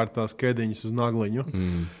pakārtās kēdiņas uz nagliņu,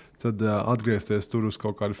 tad atgriezties tur uz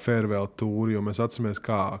kaut kādu farewell tūri, jo mēs atceramies,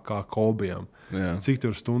 kā kolbijām. Jā. Cik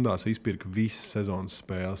tur stundās izpirka visas sezonas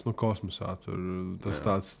spēles, kosmosā. Tas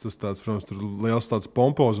tāds, protams, tur liels tāds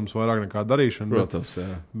pompozums vairāk nekā darīšana. Protams,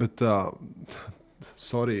 jā. Bet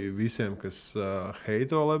sorry visiem, kas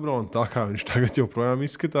heito Lebronu, tā kā viņš tagad joprojām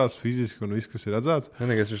izskatās fiziski un viss, kas ir redzēts.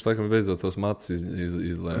 Vienīgais, viņš laikam beidzot tos matus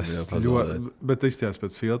izlēma. Bet izstījās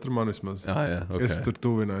pēc filtra man vismaz. Jā, okay. Es tur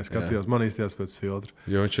tuvināju, skatījos, man izstījās pēc filtra.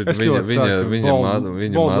 Jo viņš ir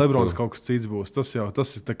viņa Lebrons kaut kas cits būs. Tas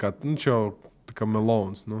ir tā kā, viņš jau tā kā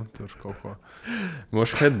Melons, tur kaut ko.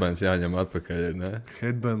 Moši headbands jāņem atpakaļ, ne?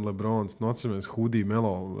 Headband, Lebrons, atceramies, Hoodie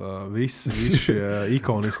Melo, viss šie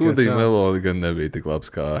ikoniski. Hoodie Melo gan nebija tik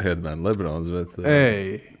labs kā Headband Lebrons, bet...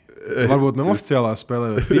 Varbūt neoficiālā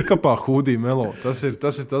spēlē, bet pick-upā Hoodie Melo. Tas ir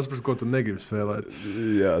tas, par ko tu negribi spēlēt.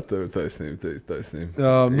 Jā, tev ir taisnība.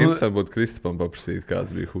 Interesanti būtu Kristapam paprasīt,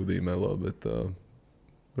 kāds bija Hoodie Melo, bet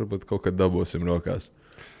varbūt kaut kad dabūsim rokās.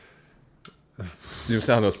 Jums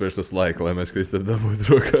jānospērš tas laika, lai mēs Kristapu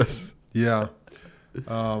dabūtu rokās. Jā.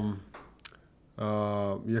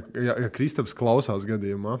 Ja Kristaps klausās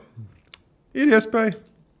gadījumā, ir iespēja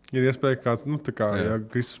kāds, ja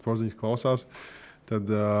Kristaps Porziņš klausās,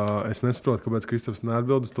 tad es nesaprotu, kāpēc Kristaps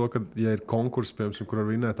neatbild uz to, ka, ja ir konkurss, piemēram, kur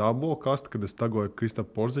var vinēt ābolu kastu, kad es tagoju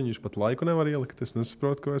Kristapu Porziņu, viņš pat laiku nevar ielikt. Es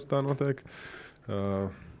nesaprotu, kāpēc tā notiek.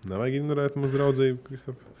 Nevajag ignorēt mūsu draudzību,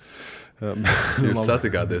 Kristap. Jūs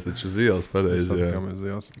satikāties taču uz ielas, pareizi. Mēs satikāmies uz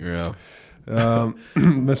ielas. Jā.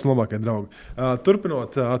 Mēs esam labākie draugi.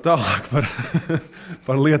 Turpinot tālāk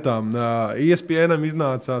par lietām. ESPN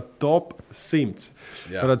iznāca top 100.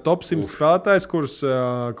 Tātad top 100 spēlētājs, kurus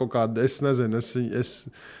kaut kāda, es nezinu,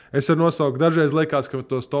 es varu nosaukt, dažreiz liekas, ka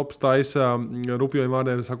tos tops taisa rupjojiem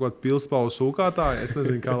vārdiem, sakot, pilspauju sūkātāji. Es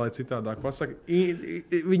nezinu, kā lai citādāk pasaka.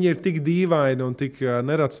 Viņi ir tik dīvaini un tik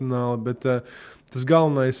neracionāli, bet tas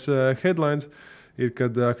galvenais headlines ir,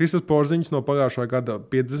 kad Kristaps Porziņš no pagājušā gada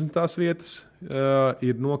 50. vietas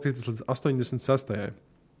ir nokritis līdz 86.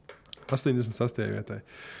 vietai.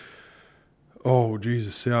 Oh,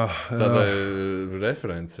 Jesus, jā. Tādai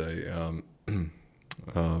referencei,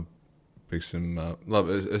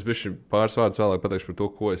 labi, es bišķi pāris vārdus vēlāk pateikšu par to,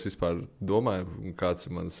 ko es vispār domāju,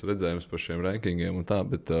 kāds ir mans redzējums par šiem rankingiem un tā,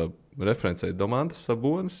 bet referencei Domantas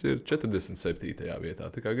Sabonis ir 47.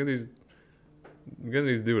 vietā. Tā kā gandrīz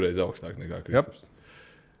divreiz augstāk nekā Kristaps.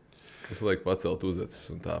 Kas liek pacelt uzacis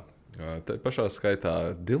un tā. Tā pašā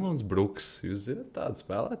skaitā Dilons Bruks. Jūs zināt tādu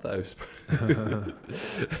spēlētāju vispār?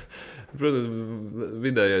 Protams,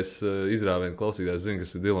 vidējais izrāvienu klausītājs zina,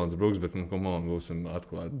 kas ir Dilons Bruks, bet būsim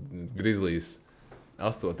atklāti. Grizzlies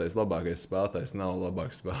 8. labākais spēlētājs nav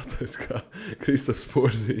labāks spēlētājs kā Kristaps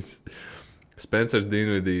Porziņš. Spencers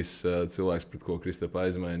Dinvidijs, cilvēks, pret ko Kristapa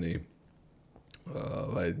aizmainīja.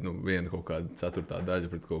 Vai viena kaut kāda 4. daļa,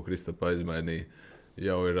 pret ko Kristapa aizmainīja,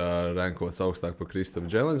 jau ir rankots augstāk par Kristapu.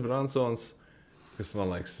 Jēlens Bransons, kas man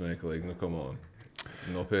liekas smieklīgi,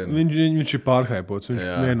 Viņš ir pārhaipots, viņš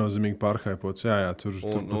ir viennozīmīgi pārhaipots. Jā,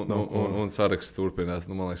 un saraksts turpinās,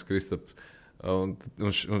 man liekas, Kristaps. Un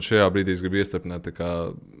šajā brīdī es gribu iestarpināt tā kā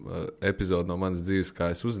epizodu no manas dzīves, kā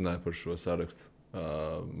es uzzināju par šo sarakstu.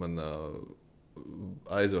 Man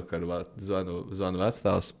aizvakar zvanu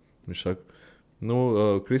vecstāvs. Viņš saka,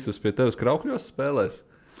 Kristaps pie tevis Kraukļos spēlēs.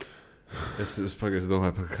 Es pagaidu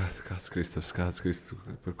domāju, kāds Kristaps,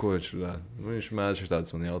 par ko viņš runā. Viņš mēdz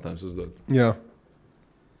tāds man jautājums uzdot. Jā.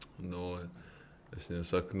 Es viņam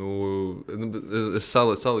saku, es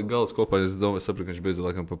saliku galus kopā, es sapratu, ka viņš bez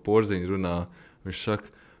laikam par Porziņu runā. Viņš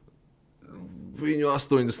saka, viņu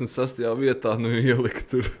 86. vietā ielika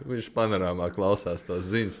tur. Viņš panorāmā klausās tās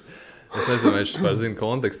ziņas. Es nezinu, vai viņš vispār zina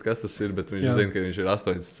kontekstu, kas tas ir, bet viņš zina, ka viņš ir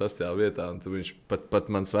 86. vietā. Un viņš pat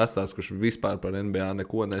mans vecāks, kurš vispār par NBA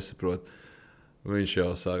neko nesaprot, viņš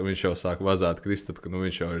jau sāk vazāt Kristapu, ka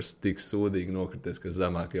viņš jau ir tik sūdīgi nokrities, ka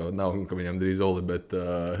zemāk jau nav un ka viņam drīz Olibet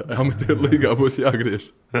amatieru līgā būs jāgriež.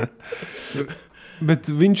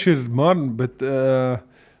 Bet viņš ir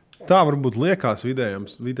tā varbūt liekas vidējam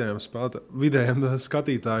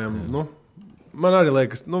skatītājam. Man arī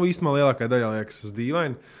liekas, īstenībā lielākajai daļai liekas tas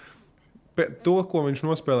dīvaini. To, ko viņš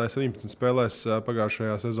nospēlēja 17 spēlēs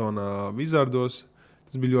pagājušajā sezonā Wizardos,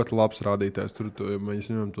 tas bija ļoti labs rādītājs. Tur mēs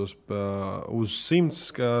ņemam tos uz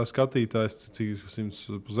 100 skatītājs, cik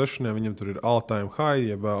 100 possessioniem, viņam tur ir all-time high,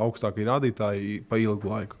 jeb augstākie rādītāji pa ilgu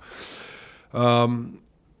laiku.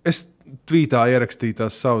 Es tvītā ierakstīju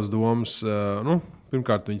tās savas domas.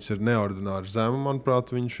 Pirmkārt, viņas ir neordināri zemu,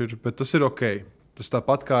 manuprāt, viņš ir, bet tas ir ok. Tas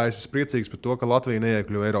tāpat kā es esmu priecīgs par to, ka Latvija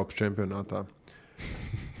neiekļuva Eiropas čempionātā.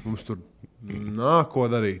 Mums tur nāk ko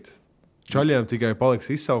darīt. Čaļiem tikai paliks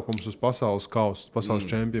izsaukums uz pasaules kausu. Pasaules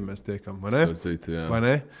čempioni mēs tiekam, vai ne? Vai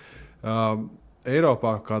ne?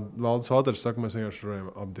 Eiropā, kā Valdis Valters saka, mēs vienkārši varējām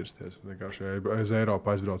apdirsties. Vienkārši aiz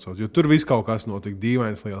Eiropu aizbraucot. Jo tur viss kaut kas notika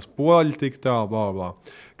dīvains, liels poļi tik tālu, blā, blā.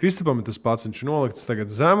 Kristapam ir tas pats, viņš ir nolikts tagad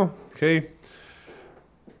zemu. Hei.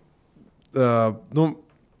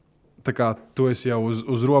 Tā kā tu esi jau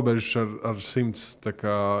uz robežas ar 100,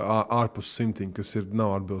 ārpus 100, kas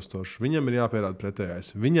nav atbilstoši. Viņam ir jāpierāda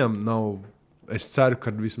pretējais. Viņam nav, es ceru, ka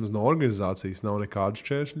vismaz no organizācijas nav nekādu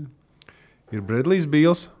šķēršļu. Ir Bredlijs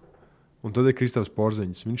Bīls, un tad ir Kristaps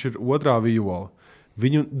Porziņš. Viņš ir otrā viola.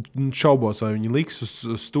 Viņu šaubos, vai viņi liks uz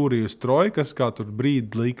stūrī uz trojkas, kā tur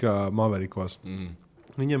brīdi lika Maverikos.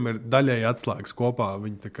 Viņam ir daļēji atslēgas kopā.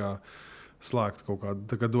 Viņi tā kā slēgt kaut kādu,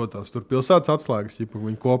 tā kā dotās tur pilsētas atslēgas, ja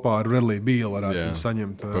viņi kopā ar Bredliju Bīlu varētu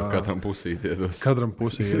saņemt. Katram pusī iedos. Katram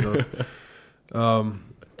pusī iedos.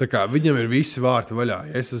 Tā kā viņam ir visi vārti vaļā.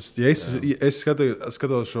 Es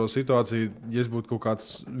skatos šo situāciju, ja es būtu kaut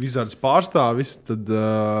kāds Wizards pārstāvis, tad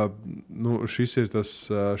šī ir tā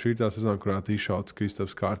sezona, kurā izšauts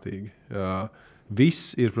Kristaps kārtīgi.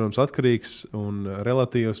 Viss ir, protams, atkarīgs un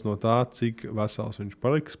relatīvs no tā, cik vesels viņš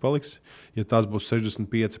paliks. Ja tās būs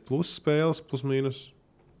 65 plus spēles, plus mīnus,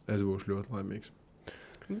 es būšu ļoti laimīgs.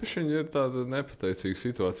 Viņa ir tāda nepateicīga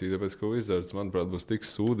situācija, tāpēc, ka Wizards, manuprāt, būs tik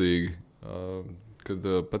sūdīgi,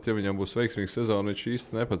 kad pat ja viņam būs veiksmīga sezona, viņš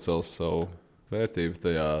īsti nepacels savu vērtību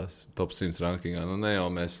tajā top 100 rankingā. Ne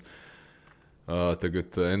jau mēs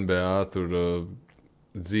tagad NBA tur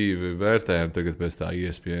dzīvi vērtējam tagad pēc tā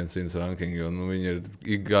ESPN 100 rankinga, jo viņi ir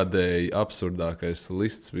ikgadēji absurdākais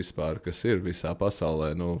lists vispār, kas ir visā pasaulē.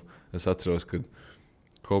 Es atceros, ka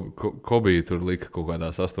Kobe tur lika kaut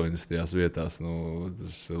kādās 80. vietās,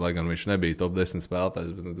 lai gan viņš nebija top 10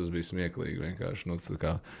 spēlētājs, bet tas bija smieklīgi vienkārši.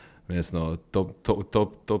 Viens no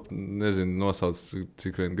top nezinu, nosauc,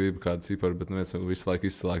 cik vien gribu kādu ciparu, bet viens no visu laiku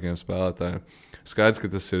izcilākajiem spēlētājiem. Skaidrs,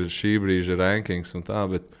 ka tas ir šī brīža rankings un tā,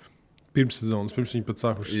 bet pirms viņi pat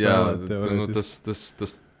sākuši spēlēt.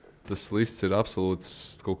 Tas lists ir absolūts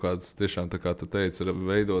kaut kāds, tiešām tā kā tu teici, ir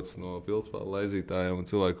veidots no pildspēle laizītājiem un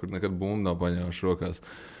cilvēku, kur nekad bumbu nav paņēmuši rokās.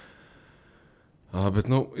 Bet,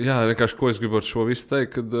 vienkārši, ko es gribu ar šo visu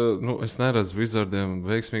teikt, kad es neredzu Wizardiem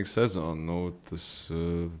veiksmīgu sezonu. Tas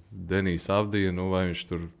Denijs Avdija, vai viņš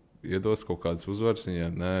tur iedos kaut kādas uzvaras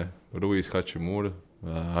viņiem? Nē, Ruijs Hačimura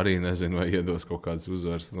arī nezinu, vai iedos kaut kādas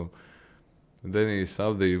uzvaras. Denijs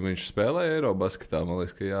Avdija, viņš spēlēja Eirobasketā, man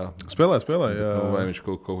liekas, ka jā. Spēlēja, jā. Vai viņš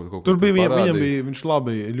kaut tur bija, viņam bija, viņš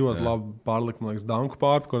ļoti labi pārlika, man liekas, danku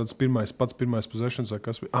pārpi, kaut kāds pirmais possessions vai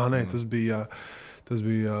kas bija. Nē, tas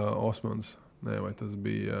bija Osmans. Nē, vai tas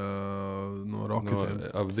bija no Rocketiem.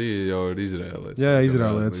 Avdija jau ir Izraēlietis. Jā,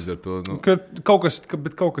 Izraēlietis. Kaut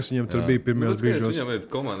kas viņam tur bija pirmajos brīžos. Viņam ir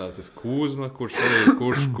komandā tas Kuzma,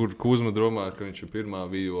 kur Kuzma domā, ka viņš ir pirmā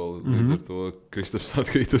viola. Līdz ar to Kristaps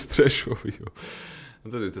atkrīt uz trešo violu.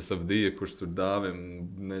 Un tad ir tas Avdija, kurš tur dāvim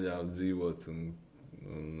neļāva dzīvot un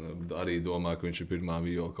arī domā, ka viņš ir pirmā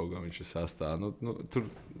viola, kaut kā viņš ir sastā. Tur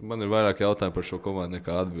man ir vairāk jautājumu par šo komandu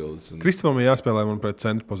nekā atbildes. Kristapam ir jāspēlē man pret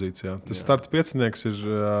centra pozīcijā. Tas starta piecinieks ir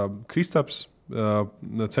Kristaps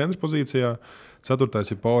centra pozīcijā, ceturtais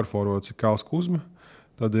ir power forwards Kāls Kuzma,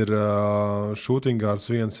 Tad ir shooting guards,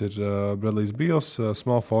 viens ir Bradley's Beals,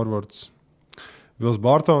 small forwards. Vils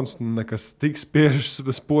Bartons, nekas tik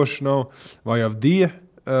spošs nav. Vai Avdija,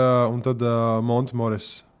 un tad Monte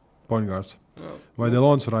Morris, point guards. Vai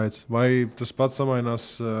Delons Wrights, vai tas pats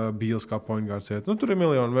samainās Beals kā point guards iet. Nu, tur ir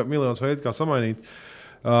miljons veidi, kā samainīt.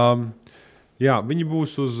 Jā, viņi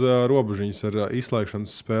būs uz robežiņas ar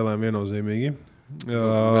izslēgšanas spēlēm viennozīmīgi.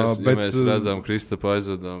 Mēs redzam, Kristapu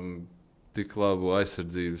aizvedam tik labu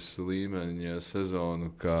aizsardzības līmeņa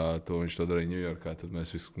sezonu, kā to viņš to darīja Ņujorkā, tad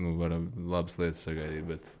mēs visi varam labas lietas sagaidīt,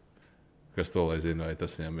 bet kas to lai zina, vai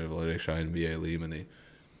tas viņam ir vēl iekšā NBA līmenī.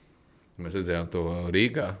 Mēs redzējām to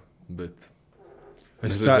Rīgā, bet...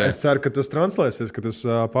 Es ceru, ka tas translēsies, ka tas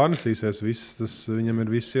pārnesīsies viss, viņam ir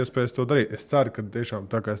visas iespējas to darīt. Es ceru, ka tiešām,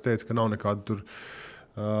 tā kā es teicu, ka nav nekāda tur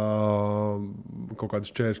kaut kādas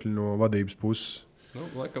šķēršļi no vadības puses. Nu,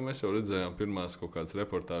 laikam mēs jau redzējām pirmās kaut kādas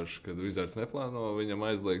reportāžas, kad Wizards neplāno viņam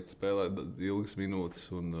aizliegt spēlēt ilgas minūtes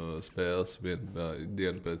un spēles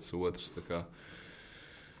dienu pēc otras.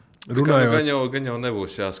 Gan jau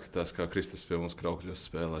nebūs jāskatās, kā Kristaps pie mums Kraukļos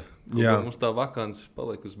spēlē. Mums tā vakants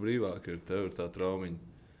paliek uz brīvāk, tev ir tā traumiņa.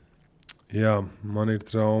 Jā, man ir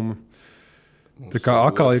trauma. Tā kā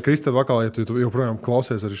akāli, ja Kristapa akāli, ja tu joprojām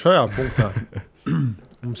klausies arī šajā punktā,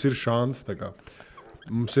 mums ir šāns, tā kā.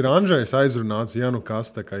 Mums ir Andžejs aizrunāts, ja nu kas,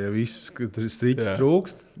 tā kā, ja viss striķis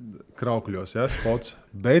trūkst, Kraukļos, ja, spots,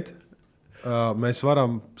 bet mēs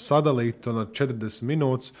varam sadalīt to no 40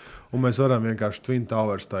 minūtes, un mēs varam vienkārši Twin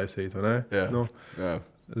Towers taisīt, vai ne? Jā, nu, jā.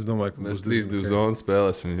 Es domāju, ka mēs 3-2 zonu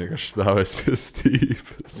spēlēsim, vienkārši stāvēs pie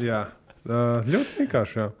stības. Jā, ļoti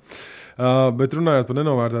vienkārši, jā. Bet runājot par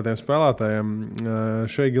nenovērtētiem spēlētājiem,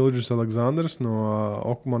 Shai Gilgeous-Alexanders no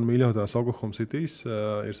man mīļotās Oklahoma Citys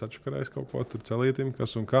ir sačakarējis kaut ko tur celītim,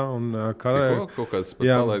 kas un kā. Un kaut kāds pat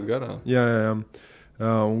palaid garā. Jā.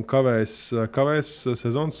 Un kavēs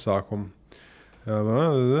sezonas sākumu.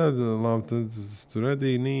 To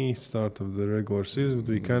ready knee, start of the regular season.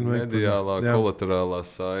 Mediālā kolaterālā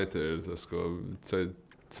saite ir tas, ko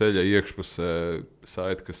ceļa iekšpusē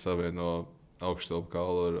saite, kas savieno augšstilbu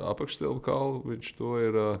kaulu ar apakšstilbu kaulu. Viņš to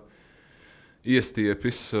ir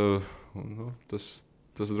iestiepis.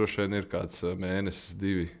 Tas droši vien ir kāds mēnesis,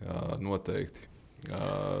 2 noteikti.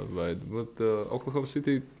 Oklahoma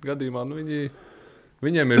City gadījumā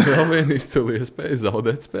viņiem ir vēl viena izcila iespēja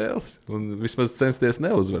zaudēt spēles. Un vismaz censties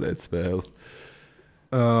neuzvarēt spēles.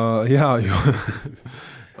 Jā, jo...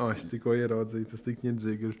 es tikko ieraudzīju, tas tik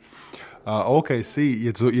ņedzīgi ir. OKC,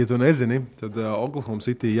 ja tu nezini, tad Oklahoma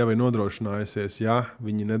City jau ir nodrošinājusies, ja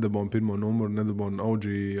viņi nedabūna pirmo numuru, nedabūna OG,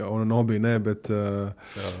 Onobi, bet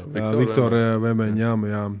Viktor Vemeņām,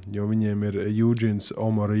 jo viņiem ir Eugēns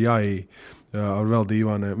Omarjai ar vēl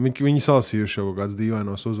dīvainiem. Viņi salasījuši jau kāds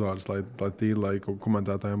dīvainos uzvārdus, lai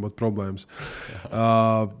komentētājiem būtu problēmas.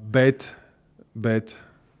 Bet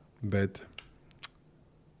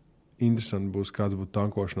interesanti būs, kāds būtu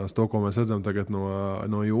tankošanās. To, ko mēs redzam tagad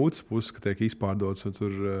no jūtas puses, ka tiek izpārdots.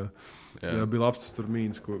 Tur bija labs tur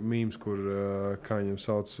mīms, kur, kā viņam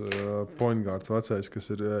sauc, point guards vecais, kas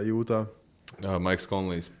ir jūtā. Maiks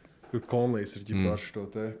Konlijs. Konlijs ir ģipārši to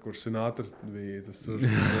te, kur Sinatra bija. Tas tur,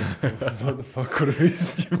 what the fuck, kur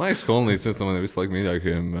viss. Maiks Konlijs, viens no maniem visu laiku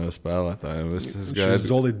mīļākajiem spēlētājiem. Viņš ir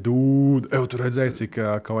solid dude. Tu redzēji, cik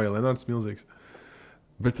Kawhi Leonards milzīgs?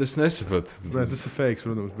 Bet es nesapratu. Nē, tas ir fakes,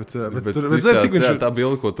 protams. Bet tā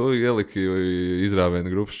bilde, ko tu ieliki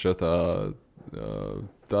izrāviena grupas čatā,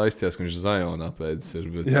 tā izties, ka viņš Zionā pēdis ir.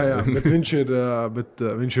 Jā, bet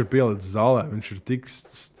viņš ir pielicis zālē. Viņš ir tik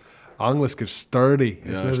angliski ir sturdy.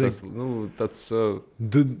 Es nezinu.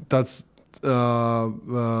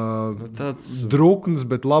 Tāds drukns,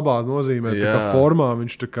 bet labā nozīmē, tā kā formā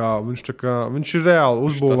viņš ir reāli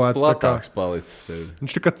uzbūvēts.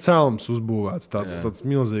 Viņš tā kā celms uzbūvēts, tāds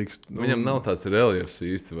milzīgs. Viņam nav tāds reliefs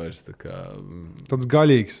īsti vairs. Tāds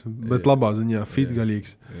gaļīgs, bet labā ziņā, fit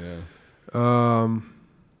gaļīgs.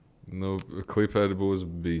 Kliperi būs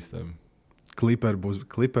bīstami. Kliper būs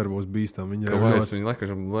bīstami. Viņam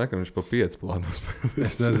viņš pa 5 plānos.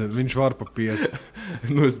 Es nezinu, viņš var pa 5.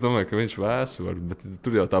 Es domāju, ka viņš vēs var, bet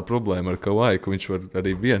tur jau tā problēma ar Kawhi, ka viņš var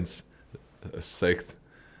arī viens sekt.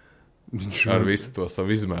 Ar visu to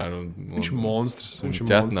savu izmēru. Viņš ir monstrs. Viņš ir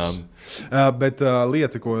ķetnām. Bet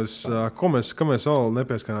lieta, ko mēs vēl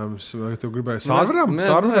nepieskarāmies, vai tu gribēji sārveram?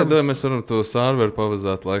 Mēs varam to sārveru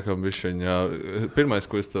pavazāt laikam bišķiņā. Pirmais,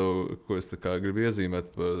 ko es tā kā gribu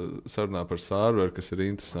iezīmēt sarunā par sārveru, kas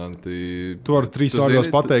ir interesanti. Tu vari 3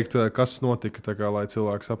 vārdos pateikt, kas notika, tā kā, lai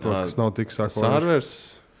cilvēki saprot, kas nav tik sākojuši.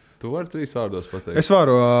 Sārvers? Tu vari 3 vārdos pateikt. Es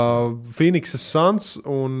varu Phoenixes Suns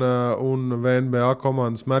un VNBA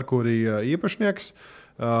komandas Merkurija īpašnieks.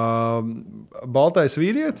 Baltais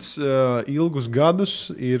vīrietis ilgus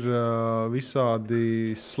gadus ir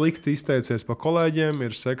visādi slikti izteicies par kolēģiem,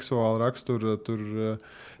 ir seksuāli rakstura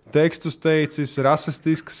tekstus teicis,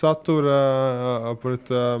 rasistisks satura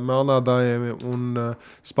pret melnādājiem un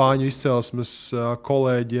spāņu izcelsmes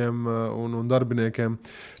kolēģiem un darbiniekiem.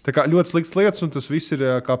 Tā kā ļoti slikts lietas, un tas viss ir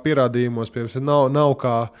kā pierādījumos. Nav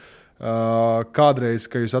kā kādreiz,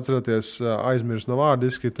 ka jūs atceraties, aizmirst no vārda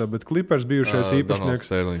izskata, bet Clippers bijušais īpašnieks.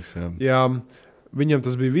 Sterlings, jā. Viņam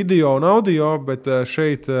tas bija video un audio, bet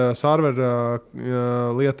šeit servera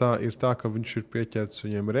lietā ir tā, ka viņš ir pieķerts,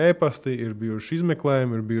 viņiem ir e-pasti, ir bijuši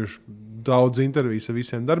izmeklējumi, ir bijuši daudz intervijas ar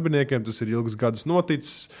visiem darbiniekiem, tas ir ilgus gadus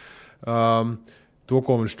noticis. To,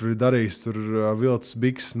 ko viņš tur ir darījis, tur vilcis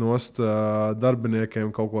biks nost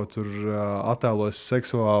darbiniekiem, kaut ko tur attēlojas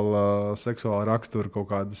seksuāli raksturu kaut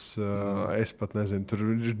kādas, es pat nezinu, tur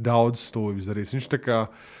ir daudz stūvis darījis. Viņš tā kā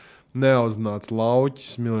neaudzināts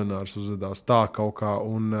lauķis, miljonārs uzvedās tā kaut kā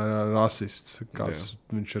un rasists, kāds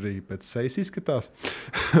viņš arī pēc sejas izskatās.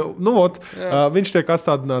 Viņš tiek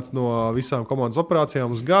atstādināts no visām komandas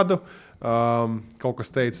operācijām uz gadu. Kaut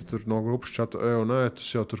kas teica tur no grupas čatu, tas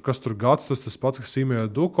jau tur, kas tur gads, tas pats, kas Simeo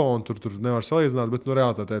Duko, un tur nevar salīdzināt, bet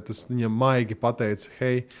realitātē tas viņam maigi pateica,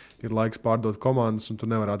 hei, ir laiks pārdot komandas, un tu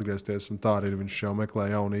nevar atgriezties, un tā arī viņš jau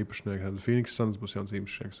meklē jaunu īpašnieku. Phoenix Suns būs jauns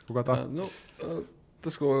īpašnieks. Kaut kā tā?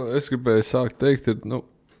 Tas, ko es gribēju sākt teikt, ir,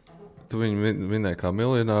 tu viņu minēji kā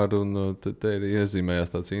miljonāru, un te ir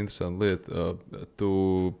iezīmējās tāds interesants lieta. Tu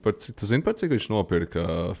zini, par cik viņš nopirka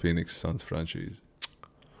Phoenix Suns franšīzi?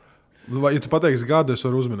 Ja tu pateiksi gadu, es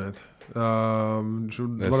varu uzminēt.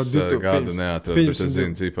 Gadu neatradu, bet es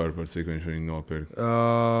zinu ciparu, par cik viņš viņu nopirka.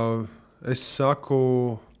 Es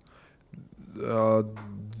saku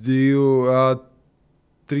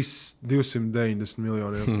 290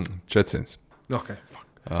 miljoniem. 400. Okay.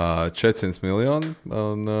 400 miljoni.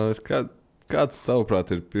 Un, kāds, tavuprāt,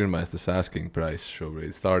 ir pirmais tas asking price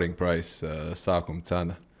šobrīd? Starting price, sākuma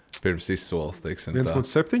cena. Pirms izsoles, teiksim.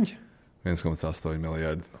 1,7? 1,8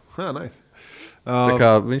 miljardi. Nice. Tā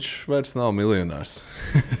kā viņš vairs nav miljonārs.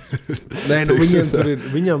 Nē,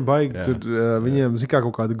 viņam baigi, viņiem zikā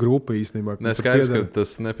kaut kāda grupa īstenībā. Neskaidrs, ka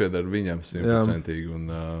tas nepiedara viņam 100%.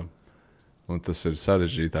 Un tas ir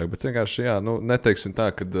sarežģītāk, bet vienkārši, neteiksim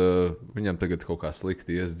tā, ka viņam tagad kaut kā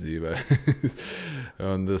slikti ies dzīvē.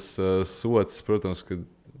 Un tas sots, protams, ka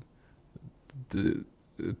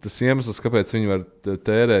tas iemesls, kāpēc viņi var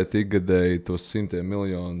tērēt ikgadēji tos $100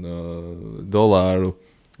 miljonu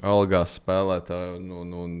algās spēlētāju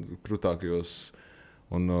un krutākajos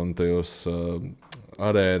un tajos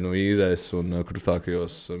arēnu īrēs un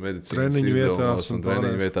krutākajos medicīnas izdevumos un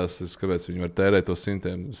treniņu vietās, kāpēc viņi var tērēt tos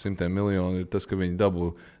simtiem miljonu, ir tas, ka viņi dabū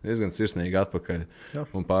diezgan sirsnīgi atpakaļ. Jā.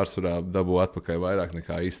 Un pārsvarā dabū atpakaļ vairāk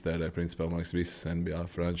nekā iztērē. Principā, man liekas, visas NBA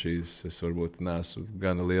frančīzes, es varbūt neesmu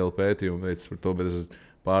gana lielu pētījumu veicis par to, bet es esmu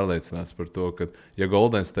pārliecināts par to, ka ja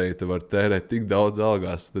Golden State var tērēt tik daudz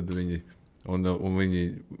algās, tad viņi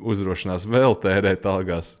uzdrošinās vēl tērēt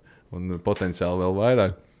algās un potenciāli vēl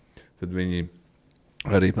vairāk, tad viņi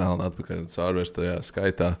arī pelna atpakaļ. Sārvers tajā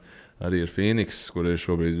skaitā arī ir Phoenix, kur ir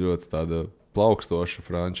šobrīd ļoti tāda plaukstoša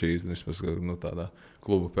frančīze, vismaz tādā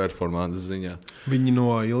klubu performances ziņā. Viņi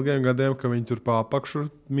no ilgiem gadiem, ka viņi tur pa apakšu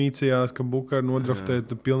mīcījās, ka Booker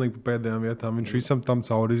nodraftēja pilnīgi pa pēdējām vietām. Viņš visam tam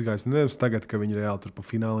cauri izgājis. Nevis tagad, ka viņi reāli tur pa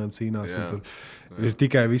fināliem cīnās. Tur ir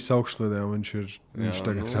tikai viss augšslidē, un viņš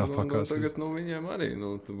tagad reāli pakās. Tagad viņiem arī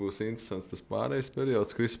būs interesants tas pārējais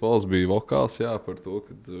periods. Kris Pols bija vokāls par to,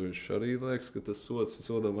 ka viņš arī liekas, ka tas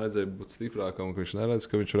sodam vajadzēja būt stiprākam, ka viņš neredz,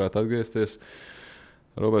 ka viņš varētu atgriezties.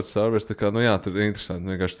 Roberts Sārvers, tur ir interesanti.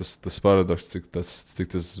 Vienkārši tas paradoks, cik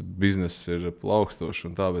tas bizness ir plaukstošs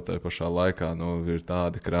un tā, bet tā pašā laikā ir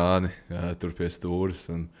tādi krāni tur pie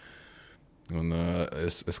stūres. Un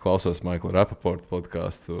es klausos Maikla Rapaporta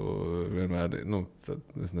podcastu vienmēr,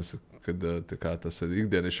 es nesaku, kad tas ir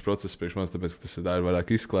ikdienišs process priekš manis, tāpēc, ka tas ir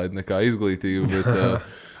vairāk izklaide nekā izglītība,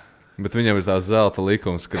 bet viņam ir tās zelta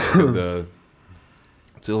likums, kad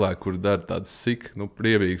cilvēki, kuri dara tādas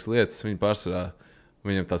priebīgas lietas, viņi pārsvarā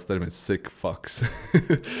viņam tāds termins sick fucks.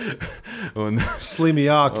 Slimi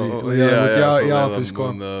jāatvisko.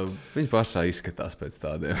 Viņi pašā izskatās pēc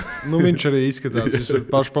tādiem. Viņš arī izskatās. Viņš ir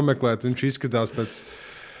paši pameklēt. Viņš izskatās pēc...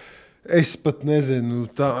 Es pat nezinu.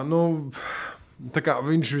 Tā kā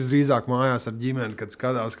viņš visdrīzāk mājās ar ģimeni, kad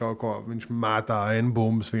skatās kaut ko, viņš mētā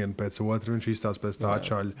N-bumbas vienu pēc otru. Viņš izstās pēc tā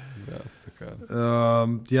atšaļa.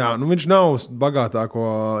 Viņš nav bagātāko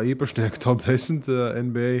īpašnieku top 10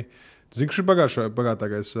 NBA. Zini, kurš ir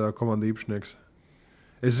bagātākais komanda īpašnieks?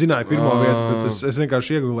 Es zināju pirmo vietu, bet es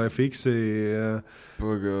vienkārši iegūlēju fiksi.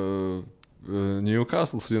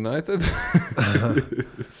 Newcastle United?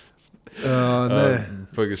 Nē.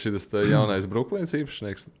 Pagaid, šis jaunais Brooklyns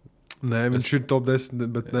īpašnieks? Nē, viņš ir top 10,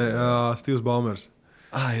 bet ne, Steves Ballmers.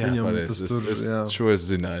 Jā, viņam šo es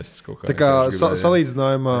zināju. Tā kā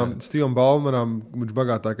salīdzinājumā Stevam Ballmeram viņš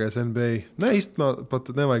bagātākais NBA. Ne, īstenībā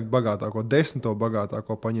pat nevajag bagātāko, 10.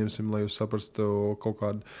 bagātāko paņemsim, lai jūs saprastu kaut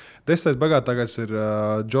kādu. 10. bagātākais ir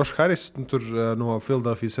Josh Harris, tur no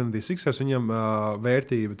Philadelphia 76ers. Viņam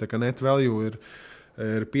vērtība, tā kā net value ir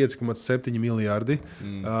 5,7 miljārdi.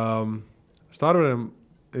 Starveriem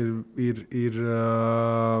ir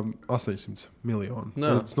 800 miljoni.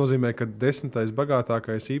 Tas nozīmē, ka 10.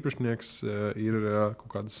 bagātākais īpašnieks ir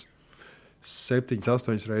kaut kādas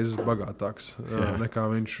 7-8 reizes bagātāks nekā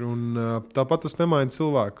viņš. Un, tāpat tas nemaina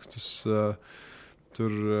cilvēkus.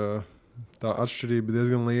 Tur tā atšķirība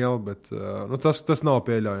diezgan liela, bet tas nav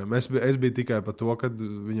pieļaujami. Es biju tikai par to, ka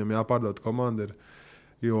viņam jāpārdod komanda.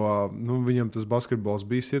 Jo viņam tas basketbols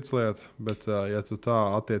bija sirdslieta, bet ja tu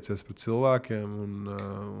tā attiecies pret cilvēkiem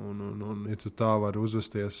un ja tu tā vari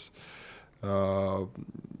uzvesties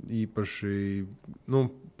īpaši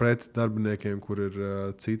pret darbiniekiem, kur ir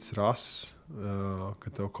cits rases,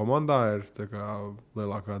 ka tev komandā ir tā kā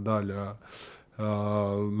lielākā daļa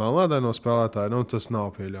melnādaino spēlētāju, tas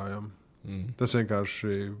nav pieļaujami. Tas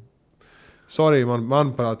vienkārši... Sorry,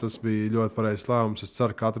 manuprāt, tas bija ļoti pareizs lēmums. Es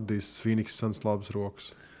ceru, ka atradīs Phoenix Suns labas rokas.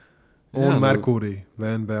 Un Merkurī,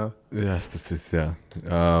 VNBA. Jā, tas ir, jā.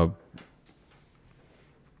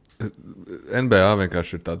 NBA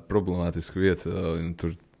vienkārši ir tāda problemātiska vieta.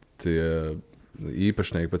 Tur tie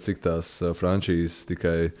īpašnieki, pat cik tās frančīzes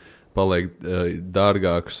tikai paliek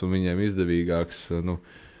dārgākas un viņiem izdevīgākas.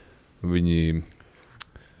 Viņi...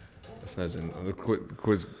 Es nezinu,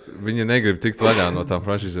 viņi negrib tikt vaļā no tām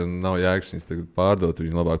franšīzēm, nav jēgas viņas tagad pārdot,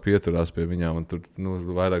 viņi labāk pieturās pie viņām, un tur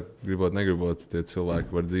vairāk gribot, negribot, tie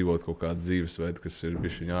cilvēki var dzīvot kaut kādu dzīvesveidu, kas ir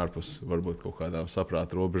bišķiņ ārpus, varbūt kaut kādām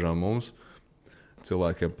saprāta robežām mums,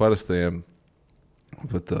 cilvēkiem parastajiem,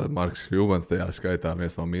 bet Marks Hjūmans tajā skaitā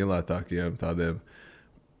viens no mīlētākajiem tādiem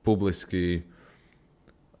publiski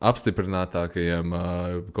apstiprinātākajiem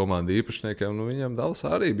komandu īpašniekiem, viņam Dallasā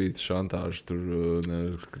arī bija šantāža tur,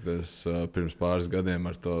 pirms pāris gadiem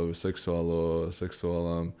ar to seksuālu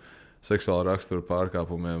raksturu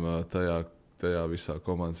pārkāpumiem tajā visā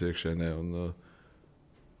komandas iekšienē. Un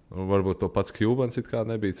varbūt to pats Hjūmans it kā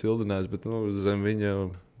nebija cildinājis, bet zem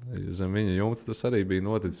viņa jumta tas arī bija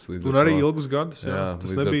noticis. Un arī ilgus gadus, jā.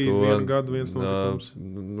 Tas nebija vienu gadu viens notikums.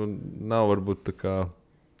 Nav varbūt tā kā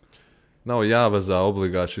nav jāvazā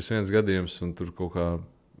obligāti šis viens gadījums, un tur kaut kā,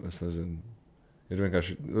 es nezinu, ir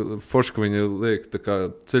vienkārši forši, ka viņi liek tā kā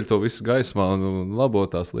ceļ to visu gaismā un labo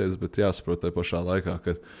tās lietas, bet jāsaprot tajā pašā laikā,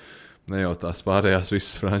 ka ne jau tās pārējās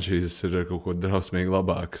visas franšīzes ir kaut ko drausmīgi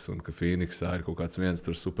labākas, un ka Phoenixā ir kaut kāds viens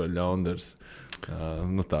tur super ļaundars.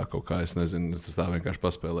 Tā kaut kā, es nezinu, tas tā vienkārši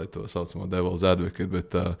paspēlēt to saucamo Devil's Advocate,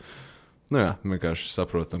 bet, vienkārši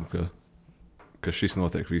saprotam, ka šis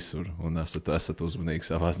notiek visur, un esat uzmanīgi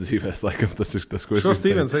savās dzīvēs. Laikam tas ir tas, ko es gribu teikt.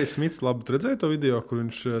 Stevens A. Smits, labi, tu redzēji to video, kur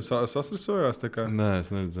viņš sastresojās? Nē, es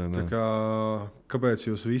neredzēju. Kāpēc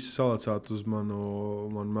jūs visi salacāt uz manu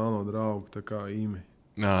melno draugu, tā kā īmi?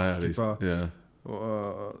 Jā, arī. Jā.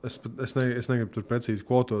 Es negribu tur precīzi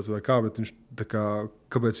kvotot vai kā, bet viņš tā kā,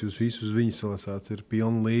 kāpēc jūs visus viņus salasāt, ir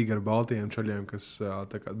pilna līga ar baltiem čaļiem, kas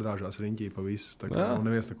tā kā drāžās riņķī pa visu, tā kā, un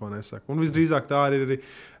neviens neko nesaka. Un visdrīzāk tā arī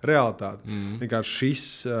realitāte. Vienkārši šis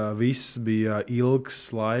viss bija ilgs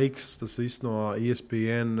laiks, tas viss no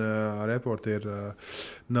ESPN reportieri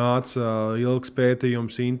nāca ilgs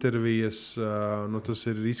pētījums, intervijas, tas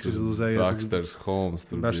ir izkristalizējies. Baxters Holmes,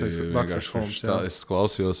 tur bija. Es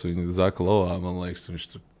klausījos viņu Zaka Lovā, man liekas,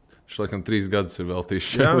 viņš laikam 3 gadus ir veltījis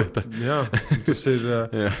šajā lietā. Jā, tas ir.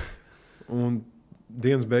 Un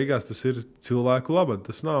dienas beigās tas ir cilvēku labad.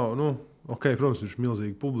 Tas nav, protams, viņš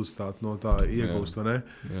milzīgi publicitāti no tā iegūst, vai ne?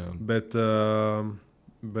 Jā. Bet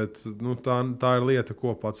tā ir lieta,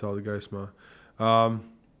 ko pacelt gaismā.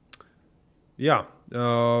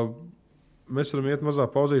 Mēs varam iet mazā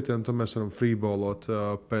pauzītē, un tad mēs varam freeballot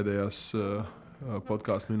pēdējās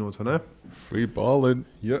podkāstu minūtes, vai ne? Freeballing.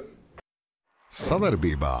 Jā.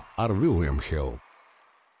 Savarbībā ar William Hill.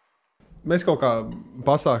 Mēs kaut kā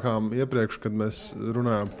pasākām iepriekš, kad mēs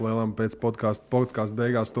runājām plēlām pēc podkāstu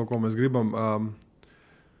beigās to, ko mēs gribam.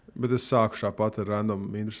 Bet es sāku šāpat ar random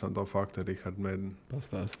interesanto faktu ar Richardu Mēdenu.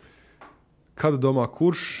 Pastāst. Kādu domā,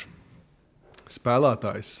 kurš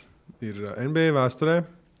spēlētājs ir NBA vēsturē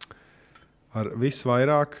ar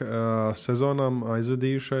visvairāk sezonām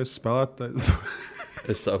aizvadījušais spēlētājs?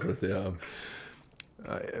 Es sapratu, jā.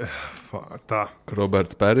 Tā.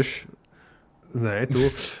 Roberts Perišs. Nē, tu.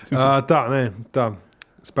 Tā.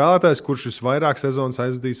 Spēlētājs, kurš visvairāk sezonas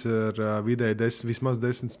aizdīs ar vidēji vismaz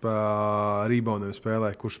 10 reboundiem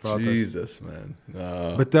spēlē, kurš spēlētājs? Jesus, man.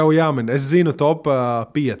 Bet tev jāmin, es zinu top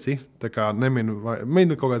 5, tā kā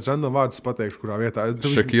minu kaut kāds random vārds pateikšu, kurā vietā.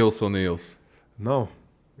 Shaquille O'Neal. Nav.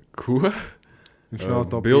 Ko? Viņš nav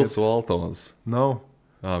top 5. Bills Waltons. Nav.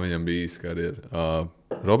 Viņam bija īsta karjera.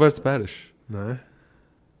 Roberts Pērišs. Nē.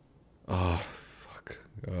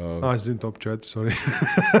 Es zinu top 4, sorry.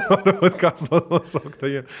 Varbūt kāds to nosaukt.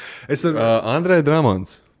 Andrej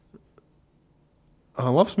Dramons.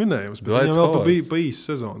 Labs minējums, bet viņam vēl bija pa īsu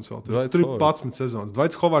sezonas. Tur ir 11 sezonas.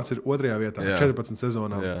 Dvaits Hovards ir 2. vietā, 14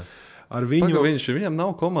 sezonām. Ar viņu... Viņam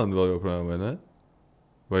nav komanda vēl joprojām, vai ne?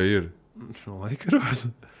 Vai ir? Viņš nav Lakeros.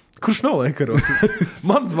 Kurš nav Lakeros?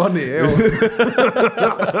 Man zvanīja,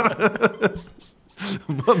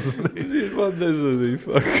 Man nezvanīja,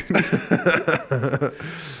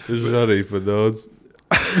 Viņš arī pa daudz.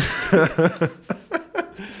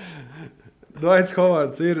 Dvaits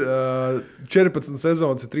Hovards ir 14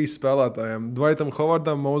 sezonas, ir 3 spēlētājiem. Dvaitam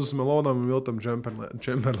Hovardam, Moses Melonam un Viltam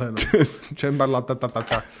Chamberlainam.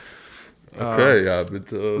 Jā,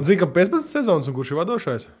 bet... Zini, ka 15 sezonas un kurš ir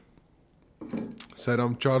vadošais?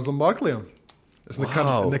 Seram Čārlzam Barklijam. Es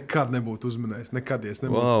nekad nebūtu uzminējis. Nekad es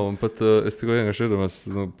nebūtu. Wow, un pat es tikko vienkārši iedomājos,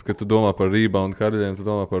 kad tu domā par rebound karļiem, tu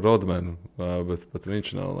domā par Rodmanu. Bet pat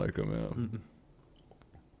viņš nav laikam, jā.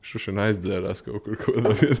 Šušana aizdzērās kaut kur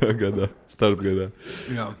vienā gadā, starpgadā.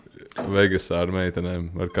 Jā. Vegasā ar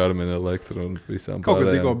meitenēm, ar Carmen Electra un visām kaut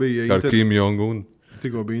pārējām. Ar Kim Jong-un.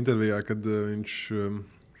 Tikko bija intervijā, kad viņš...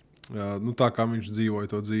 tā kā viņš dzīvoja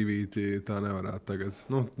to dzīvīti, tā nevarētu tagad.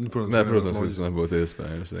 Protams, tas nebūtu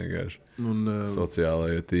iespējams vienkārši.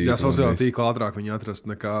 Sociālajie tīkli. Jā, sociālajie tīkli ātrāk viņi atrast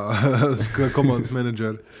nekā komandas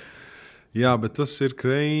menedžeri. Jā, bet tas ir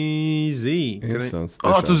crazy.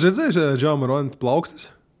 Tu redzēji Džā Moranta plaukstas?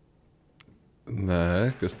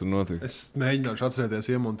 Nē, kas tur notika? Es mēģināšu atcerēties,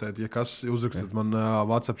 iemontēt, ja kas uzrakstat man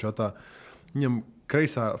WhatsApp chatā. Viņam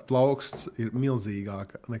kreisā plauksts ir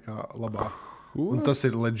milzīgāka nekā labā. Un tas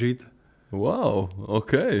ir legit. Wow,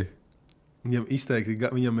 ok. Viņam izteikti,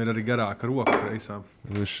 viņam ir arī garāka roka kreisā.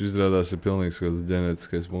 Viņš izrādās ir pilnīgs kāds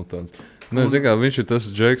ģenētiskais mutants. Viņš ir tas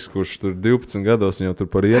džeks, kurš tur 12 gados viņam tur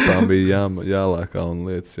par riepām bija jālēkā un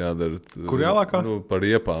lietas jādara. Kur jālēkā? Par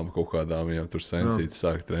riepām kaut kādām viņam tur sensīti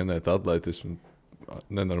sāk trenēt atletismu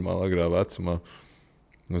nenormāli agrā vecumā.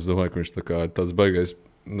 Es domāju, ka viņš tā kā ir tāds baigais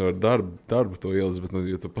ar darbu to ielas, bet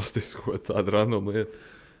ja tu pasties kaut tādu random lietu.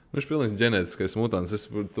 Viņš ir pilnīgs ģenētiskais mutants.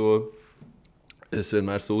 Es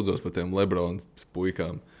vienmēr sūdzos par tiem Lebrona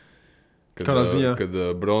puikām. Kad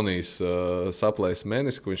Bronijs saplēs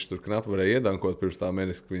menisku, viņš tur knapi varēja iedankot pirms tā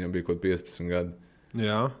meniska, viņam bija kaut 15 gadi.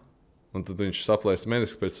 Jā. Un tad viņš saplēs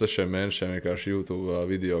menisku pēc 6 mēnešiem vienkārši YouTube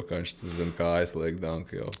video, kā viņš zina, kā aizliek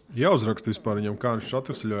danku jau. Jā, uzrakstu vispār viņam, kā viņš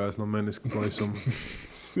atvesļojās no meniska plaisuma.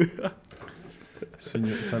 Es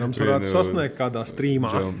viņu cerams varētu sasniegt kādā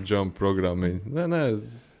streamā. Jump programmiņa. Nē,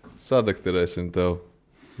 sadakterēsim tev.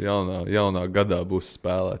 Jaunā gadā būs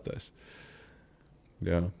spēlētājs.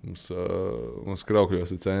 Jā, mums Kraukļos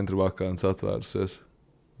ir centra vakāns atvērusies.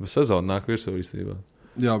 Bet sezona nāk virsū īstenībā.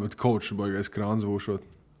 Jā, bet coach baigais krāns būšot.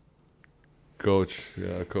 Coach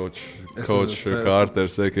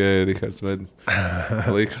Kārters, a.k.a. Rihards Mednis.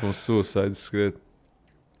 Liks mums sūsaidas skriet.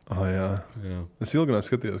 Jā. Es ilgāk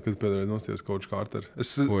skatījos, kad pēdējais nostājos coach Kārter.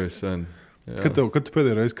 Sen. Kad tu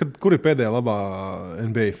pēdējā reize, kur ir pēdējā labā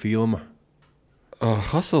NBA filma?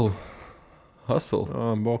 Hustle.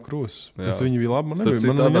 Bo Krūs. Bet viņi bija labi.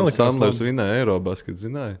 Man Sandlers vinēja Eirobasket,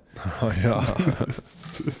 zināja? Jā.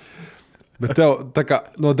 Bet tev, tā kā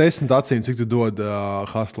no 10 acīm, cik tu dod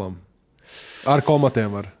Hustlam? Ar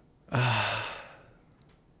komatiem var?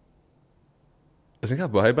 Es kā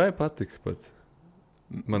baibai patika pat.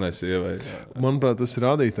 Manai sievai. Manuprāt, tas ir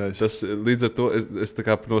rādītājs. Līdz ar to es tā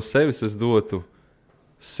kā no sevis es dotu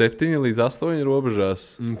 7 līdz 8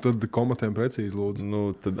 robežās. Tad komatiem precīzi lūdzu.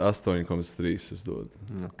 Tad 8,3 es dodu.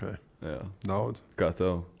 Okay. Jā. Daudz. Kā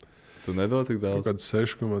tev? Tu nedod tik daudz? Kāds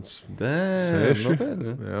 6,6.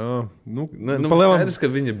 Jā. Skaidrs,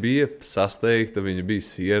 ka viņa bija sasteigta, viņa bija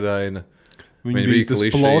sieraina. Viņa bija tas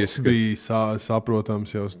plots bija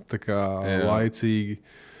saprotams jau tā kā laicīgi.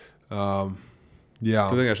 Jā.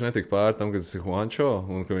 Tu vienkārši netiki pār tam, ka tas ir Juancho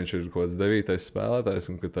un ka viņš ir kaut kāds 9.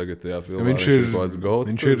 spēlētājs un ka tagad tajā filmā viņš ir kaut kāds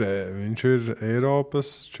goats. Viņš ir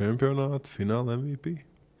Eiropas čempionāta fināla MVP.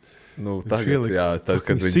 Tad,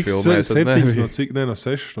 kad viņi filmēja, tad nebija. No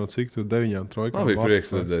 6, no cik tur 9 trojkām. Man bija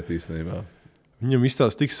prieks redzēt īstenībā. Viņam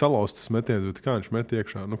izstāsta tik salauztas metienas, bet kā viņš met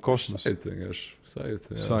iekšā? Kosmos.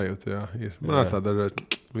 Sajūt, jā. Ir. Man tā dažreiz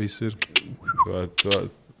viss ir.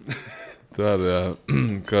 Tā ir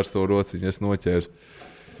karsto rociņu, es noķēru.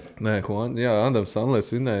 Nē, Andams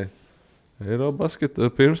Sandlers vinēja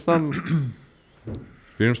Eirobasketu. Pirms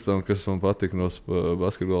tam, kas man patika no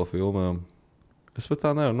basketbola filmām, es pat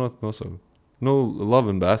tā nevaru nosaukt.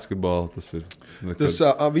 Love and Basketball tas ir. Nekad... Tas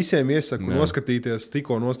visiem iesaku noskatīties,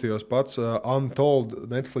 tikko nostījos pats Untold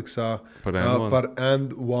Netflixā par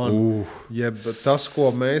And One. Jeb tas,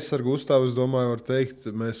 ko mēs ar Gustavu, es domāju, var teikt,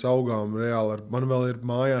 mēs augām reāli. Man vēl ir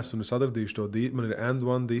mājās, un es atradīšu to, man ir And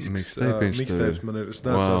One disks. Mixtapes, man ir, es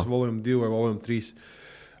neatceros volume 2 vai volume 3.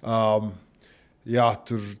 Jā,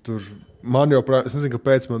 tur man jau, es nezinu,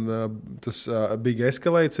 kāpēc man tas Big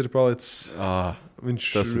Escalates ir palicis. Viņš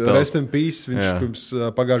rest in peace, viņš pirms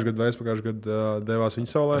pagājušajā gadu devās viņa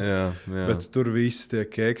saulē. Jā. Bet tur viss tie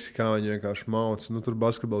keksi, kā viņi vienkārši mauc. Tur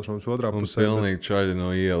basketbols mums otrā pusē. Un pilnīgi čaļi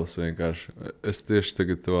no ielas vienkārši. Es tieši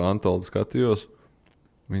tagad to Antoldu skatījos.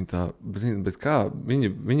 Viņi tā, bet kā,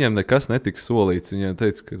 viņiem nekas netika solīts. Viņiem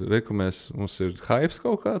teica, ka mums ir hypes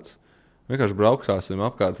kaut kāds. Vienkārši braukšāsim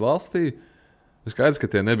apkārt valstī. Skaidrs, ka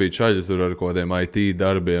tie nebija čaļi tur ar kaut kādiem IT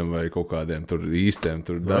darbiem vai kaut kādiem tur īstiem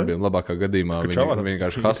darbiem. Labākā gadījumā viņi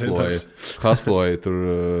vienkārši hasloja tur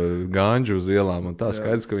ganģu uz ielām. Un tā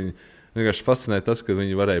skaidrs, ka viņi vienkārši fascinēja tas, ka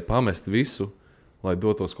viņi varēja pamest visu, lai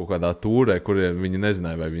dotos kaut kādā tūrē, kuriem viņi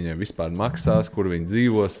nezināja, vai viņiem vispār maksās, kur viņi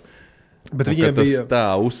dzīvos. Bet viņiem tas bija... tā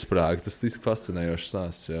uzsprāga, tas ir fascinējošs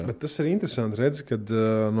stāsts. Jā. Bet tas ir interesanti redzi, kad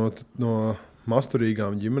no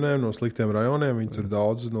masturīgām ģimenēm, no sliktiem rajoniem. Viņi tur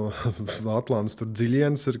daudz no Atlantas, tur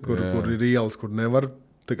dziļienas ir, kur ir ielas, kur nevar,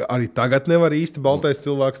 arī tagad nevar īsti baltais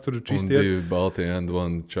cilvēks tur čistie. Un 2 baltie and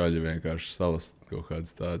one čaļi vienkārši salast kaut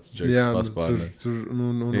kāds tāds džeks paspārnē.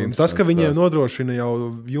 Tas, ka viņiem nodrošina jau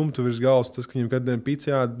jumtu virs galvas, tas, ka viņiem kādiem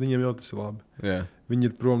pīcijā, viņiem jau tas ir labi. Jā. Viņi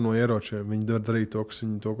ir prom no ieročiem, viņi var darīt to,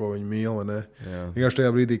 ko viņi mīl. Vienkārši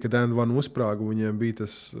tajā brīdī, kad And One uzsprāga, viņiem bija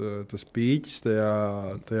tas pīķis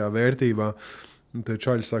tajā vērtībā. Un tie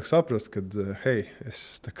čaļi sāk saprast, ka, hei,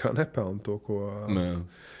 es tā kā nepelnu to, ko...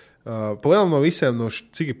 Palielam no visiem,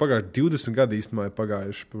 cik ir pagājuši 20 gadi īstenībā ir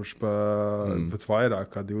pagājuši, pat vairāk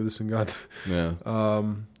kā 20 gadi.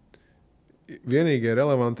 Vienīgie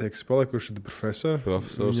relevantie, kas palikuši, ir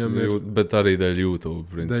profesors. Bet arī dēļ YouTube.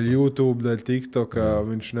 Principā. Dēļ YouTube, dēļ TikTok,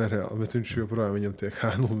 viņš nereāli, bet viņš joprojām viņam tiek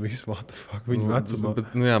handle visu, what the fuck, viņu vecumā.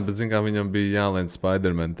 Bet zin kā, viņam bija jālēn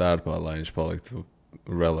Spider-Man tērpā, lai viņš paliktu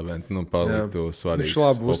relevant, paliktu svarīgs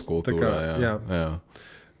popkultūrā. Jā.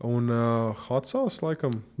 Un Hot Sauce,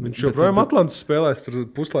 laikam, viņš joprojām Atlantas spēlēs tur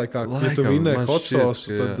puslaikā, ja tu vinē Hot Sauce,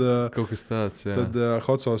 tad, kaut kas tāds, tad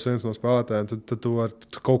Hot Sauce viens no spēlētājiem, tad tu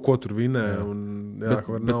kaut ko tur vinē un kaut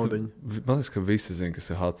var naudiņu. Man liekas, ka visi zina, kas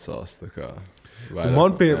ir Hot Sauce. Tā kā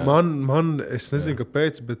man, es nezinu,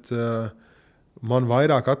 kāpēc, bet man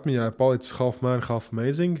vairāk atmiņā ir palicis Half Man, Half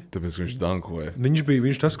Amazing. Tāpēc viņš dankoja.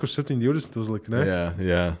 Viņš tas, kurš 720 uzlika, ne?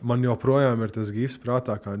 Jā. Man joprojām ir tas gifs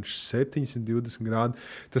prātā, kā viņš 720 grādi.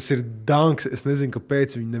 Tas ir danks. Es nezinu,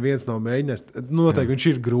 kāpēc viņi neviens nav mēģinājis. Noteikti viņš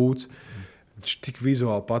ir grūts. Viņš tik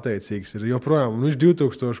vizuāli pateicīgs ir joprojām. Un viņš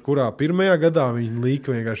 2001. gadā viņa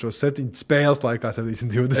līka vienkārši šo 7 spēles laikā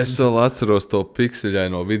 720. Es vēl atceros to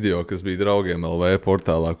pikseļaino video, kas bija Draugiem LV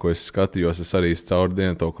portālā, ko es skatījos. Es arī caur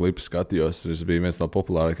dienu to klipu skatījos. Tas bija viens no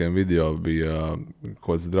populārākajiem video. Bija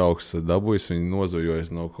kaut kāds draugs dabūjis, viņi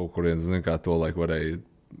nozojojas no kaut kurienes, zinu, kā to laiku varēja.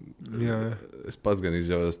 Jā. Es pats gan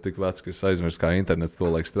izjautos tik vecs, ka es aizmirsu, kā internets to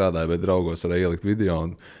laiku strādāja, bet draugos varēja ielikt video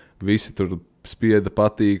un visi tur spieda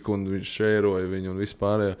patīk un viņš šēroja viņu un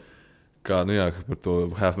vispārējā. Kā, ka par to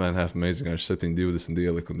Half Man, Half Amazing viņš 720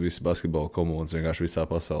 ielika un visi basketbola komunas vienkārši visā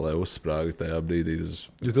pasaulē uzsprāga tajā brīdī.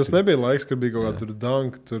 Tas nebija laiks, kad bija kaut kā tur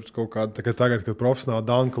danka, tur kaut kāda, tagad, kad profesionāli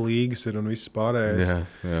danka līgas ir un viss pārējais.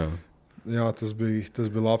 Jā, tas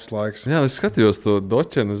bija labs laiks. Jā, es skatījos to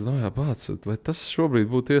doķenu, es domāju, vai tas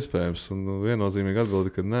šobrīd būtu iespējams? Un viennozīmīgi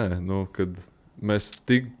atbildi, ka nē. Kad mēs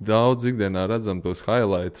tik daudz ikdienā redzam tos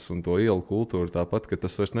highlights un to ielu kultūru tāpat, ka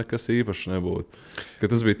tas vairs nekas īpašs nebūtu. Ka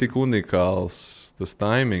tas bija tik unikāls, tas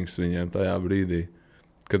timings viņiem tajā brīdī,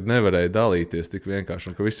 kad nevarēja dalīties tik vienkārši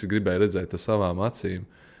un ka visi gribēja redzēt ar savām acīm.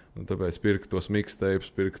 Un tāpēc pirka tos mixtapes,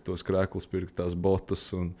 pirka tos krēklus, pirka tās botas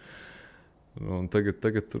un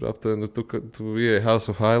tagad tur aptuveni, tu ieeji House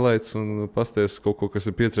of Highlights un pasties kaut ko, kas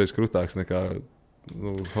ir 5 reizes krūtāks nekā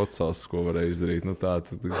Hot Sauce, ko varēja izdarīt.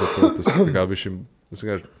 Tas kā bija šim, es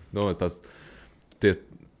vienkārši domāju,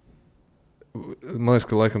 man liekas,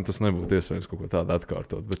 ka laikam tas nebūtu iespējams kaut ko tādu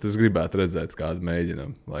atkārtot, bet es gribētu redzēt, kādu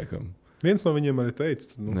mēģinam, laikam. Viens no viņiem arī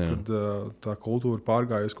teica, kad tā kultūra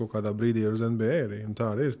pārgājusi kaut kādā brīdī uz NBA arī, un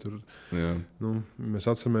tā arī ir. Tur, mēs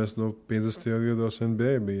atceramies, 50. gados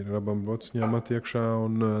NBA bija Rabam Bots ņēmāt iekšā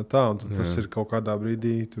un tā, un tas ir kaut kādā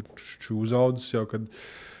brīdī tur uzaudzis jau, kad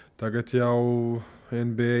Tagad jau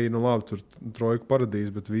NBA, labi, tur trojku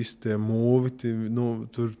paradīze, bet visi tie mūvi,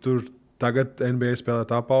 tur tagad NBA spēlē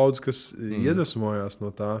tā paudze, kas iedvesmojās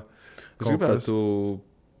no tā. Es gribētu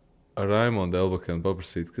Raimondu Elbakenu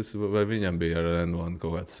paprasīt, vai viņam bija ar N1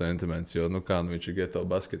 kaut kāds sentiments, jo, viņš ir geto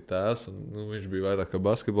basket tēvs, un viņš bija vairāk ar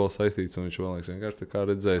basketbolu saistīts, un viņš man liekas vienkārši tā kā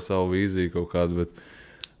redzēja savu vīziju kaut kādu, bet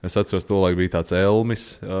es atceros, tolaik bija tāds Elmis,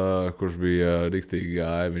 kurš bija riktīgi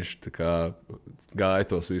gāja. Viņš tā kā gāja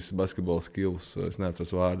tos visus basketbola skillus. Es neatceros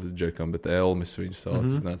vārdu Džekam, bet Elmis viņu sauc.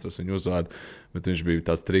 Es neatceros viņu uzvārdu, bet viņš bija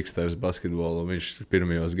tāds triksters basketbola. Viņš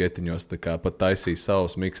pirmajos getiņos tā kā pat taisīja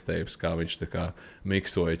savus mixtapes, kā viņš tā kā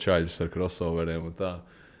miksoja čaļus ar crossoveriem un tā.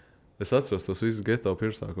 Es atceros tos visus geto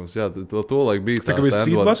pirmsākumus. Jā, tolaik bija tā kā bija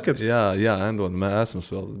street baskets? Jā, N1 mēsmas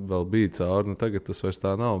vēl bija cauri. Tagad tas vairs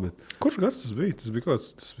tā nav. Bet... Kurš gads tas bija? Tas bija kaut kas,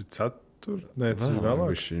 tas bija cetur? Nē, tas bija vēlāk.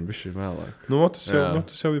 Bišķiņ vēlāk.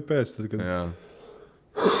 Tas jau bija pēc. Tad, kad... Jā.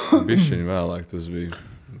 Bišķiņ vēlāk tas bija.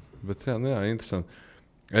 Bet jā, interesanti.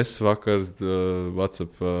 Es vakar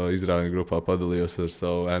WhatsApp izrāņu grupā padalījos ar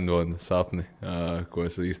savu N1 sapni, ko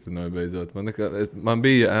es īstenoju beidzot. Man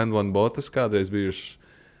bija N1 botas kādreiz bijušas.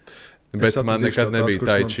 Bet man nekad nebija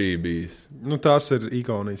taičī bijis. Tās ir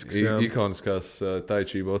ikoniskas. Ikoniskās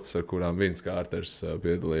taičī botas, ar kurām Vince Carters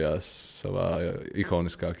piedalījās savā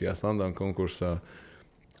ikoniskākajā slamdunk konkursā.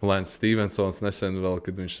 Lance Stevensons nesen vēl,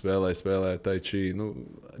 kad viņš spēlēja taičī.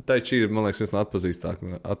 Taičī ir, man liekas, viens no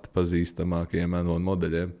atpazīstamākajiem N1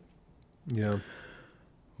 modeļiem. Jā.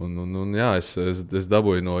 Es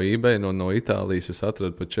dabūju no eBay, no Itālijas. Es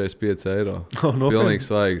atradu par 45 eiro. Pilnīgi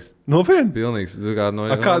svaigs. Nopietni? Pilnīgs.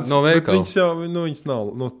 No veikala. Viņas nav.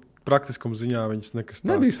 Praktiskuma ziņā viņas nekas tāds.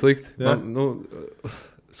 Nebija slikti.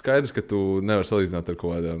 Skaidrs, ka tu nevari salīdzināt ar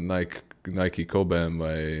kaut kādiem Nike Kobēm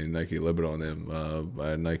vai Nike Lebroniem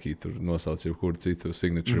vai Nike tur nosauc jebkuru citu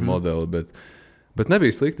signature modeli. Bet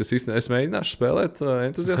nebija slikti. Es mēģināšu spēlēt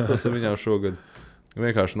entuziastos ar viņām šogad.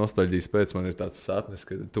 Vienkārši nostalģijas pēc man ir tāds sapnis,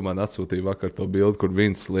 ka tu man atsūtīji vakar to bildi, kur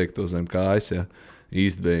Vince liek to zem kājas,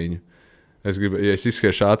 īstbēņu. Ja es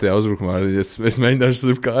izskriešu ātrijā uzbrukumā, es mēģināšu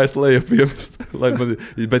zem kājas leju piemest,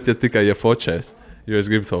 bet tikai fočēs, jo es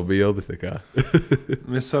gribu tavu bildi.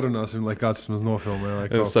 Mēs sarunāsim, lai kāds maz nofilmē.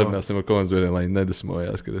 Mēs sarunāsim ar komandzvēriem, lai viņi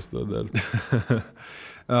nedusmojās, kad es to daru.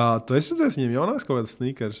 Tu esi redzējis viņiem jaunāks kaut kādas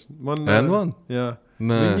sneakers? N1? Jā.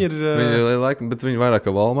 Nē, bet viņi vairāk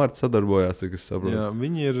ar Walmart sadarbojās, cik es saprotu. Jā,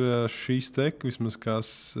 viņi ir šīs vismaz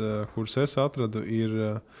kuras es atradu, ir,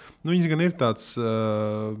 viņas gan ir tāds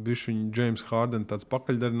bišķiņ James Harden, tāds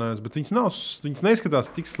pakaļdarinājums, bet viņas neizskatās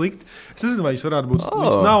tik slikti. Es nezinu, vai viņas varētu būt,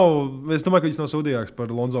 es domāju, ka viņas nav sūdīgāks par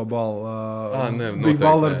Lonzo Ball, Big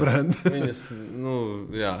Baller brand. Viņas,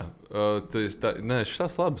 jā.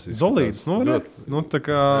 Šās labas. Zolītas, tā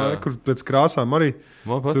kā, kur pēc krāsām arī.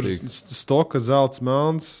 Man patīk. Tur stoka, zelts,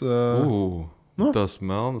 melns. Tas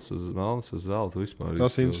melnas uz zelta vispār.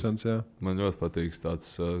 Tas ir interesants, jā. Man ļoti patīk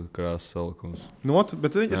tāds krāsas salikums.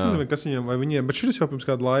 Bet es nezinu, kas viņiem, vai viņiem, bet šis jau pirms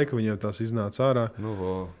kādu laiku viņiem tās iznāca ārā.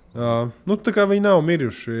 Tā kā viņi nav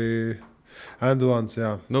miruši. Endolants,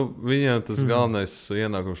 jā. Viņiem tas galvenais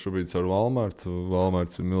ienākums šobrīd ar Walmart.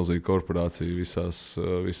 Walmart ir milzīga korporācija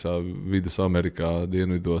visā vidus Amerikā,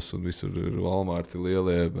 dienvidos, un visur ir Walmart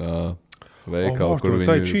lielie veikali, kur viņi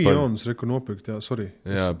ir. Tā jaunas, reku nopirkt, jā, sorry.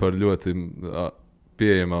 Jā, par ļoti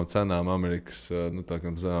pieejamām cenām Amerikas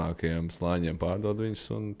zemākajiem slāņiem pārdod viņus,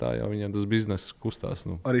 un tā jau viņiem tas bizness kustās.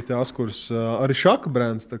 Arī tās, kuras, arī šaka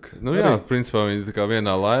brands. Jā, principā viņi tā kā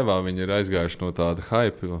vienā laivā viņi ir aizgājuši no tāda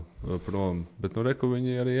hype prom, bet reku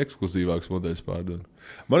viņi arī ekskluzīvāks modeļus pārdod.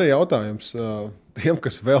 Man ir jautājums tiem,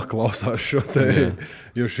 kas vēl klausās šo te,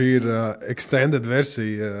 jo šī ir extended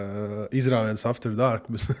versija izrāviens After Dark.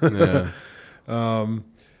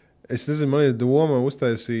 Es nezinu, man ir doma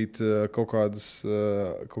uztaisīt kaut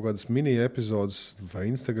kādas mini-epizodes vai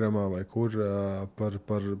Instagramā vai kur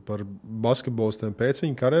par basketbolistiem pēc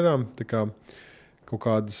viņu karjerām. Tā kā kaut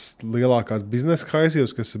kādas lielākās biznesa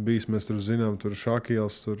haizivas, kas ir bijis, mēs tur zinām, tur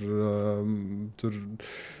Šakils, tur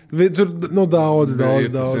daudz.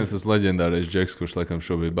 Tas leģendārais Džeks, kurš laikam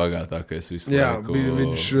šobrīd bagātākais visu laiku. Jā,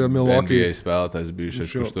 viņš Milwaukee NBA spēlētājs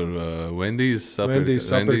bijušais, kurš tur Wendy's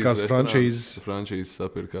sapirkās frančīzes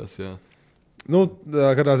sapirkās, jā.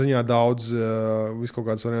 Katrā ziņā daudz viskaut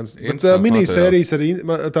kādas variantas. Bet minisērijas arī,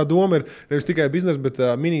 tā doma ir nevis tikai biznesa, bet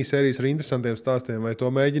minisērijas ar interesantiem stāstiem. Vai to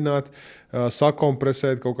mēģināt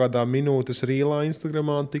sakompresēt kaut kādā minūtes rīlā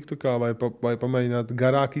Instagramā un TikTokā, vai pamēģināt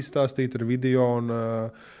garāk izstāstīt ar video un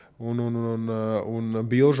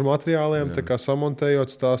bilžu materiāliem, tā kā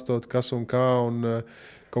samontējot, stāstot kas un kā, un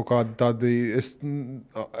kaut kādi tādi,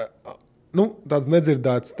 tādi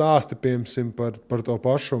nedzirdēti stāsti, piemēram, par to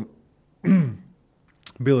pašu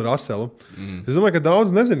Billu Russelu. Es domāju, ka daudz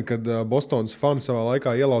nezinu, kad Bostonas fani savā laikā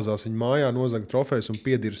ielauzās viņa mājā, nozaga trofejas un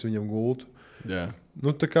piedirs viņam gultu. Yeah.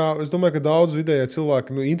 Nu, es domāju, ka daudz vidējie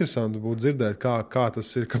cilvēki interesanti būtu dzirdēt, kā tas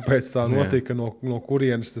ir, kāpēc tā notika, no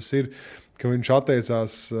kurienes tas ir, ka viņš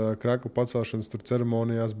atteicās krekla pacelšanas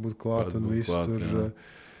ceremonijās būt klāt un viss tur.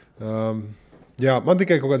 Jā, man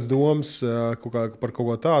tikai kaut kāds domas par kaut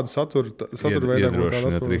ko tādu satura veidā.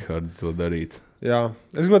 Iedrošināt Rihardu to darīt. Jā,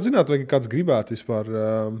 es gribētu zināt, vai kāds gribētu vispār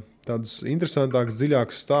tādus interesantākus,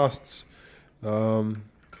 dziļākus stāstus.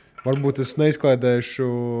 Varbūt es neizklaidēšu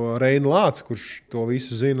Reinu Lācu, kurš to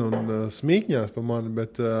visu zina un smīkņās par mani,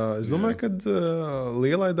 bet es domāju, ka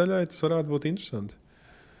lielai daļai tas varētu būt interesanti.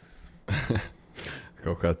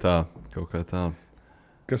 Kaut kā tā.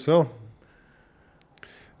 Kas vēl?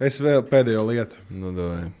 Es vēl pēdējo lietu. Nu,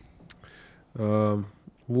 davai.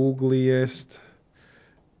 Ugliest,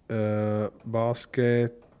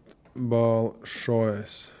 basketball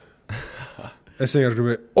šojas. Es vienkārši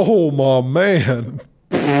gribēju, oh, my man!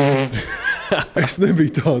 Es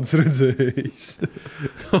nebiju tāds redzējis.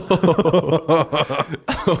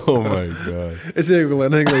 Oh my God. Es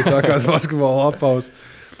iegulēju neglītākās basketbola apaus.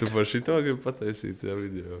 Tu par šito gribi pataisīt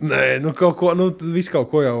video? Nē, visu kaut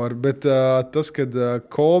ko jau var. Bet tas, kad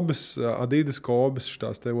Adidas Kobes,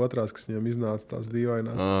 šitās te otrās, kas viņam iznāca tās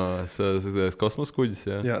dīvainās. Kosmos kuģis,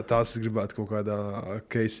 jā? Jā, tās es gribētu kaut kādā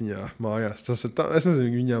keisiņā mājās. Tas ir es nezinu,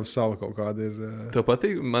 viņām sava kaut kāda ir. Tev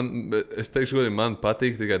patīk? Es teikšu, godīgi, man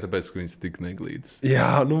patīk tikai tāpēc, ka viņas tik neglītas.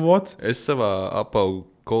 Jā, vot. Es savā apaugu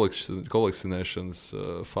kolekcionēšanas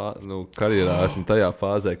karjerā esmu tajā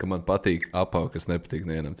fāzē, ka man patīk apaugi, kas nepatīk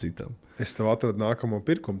nevienam citam. Es tev atradu nākamo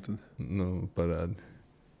pirkumu. Tad. Parādi.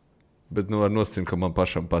 Bet ar nosacījumu, ka man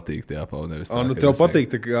pašam patīk tie apaugi. Tev patīk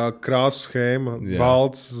tā krāsu schēma,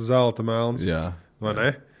 balts, zelta, melns. Jā. Vai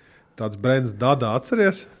ne? Tāds brands Dada,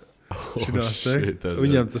 atceries?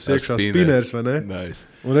 Viņam tas iekšā spiners, vai ne? Nice.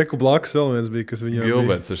 Un reku blakus vēl viens bija, kas viņam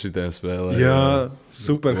Gilberts ar šitiem spēlē. Jā,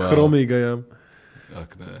 super chromīgajām.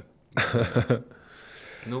 Ak, nē.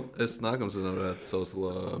 Es nākamais varētu savus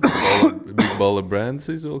Big Baller Brands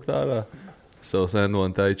izvilkt ārā. Savus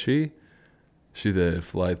N1 Tai Chi. Šitie ir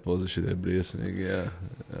flight pose, šitie ir briesmīgi, jā.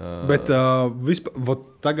 Bet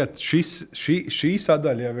tagad šī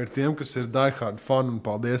sadaļa jau ir tiem, kas ir diehard fan, un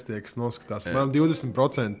paldies tie, kas noskatās. Man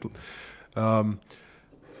 20%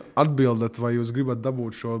 atbildat, vai jūs gribat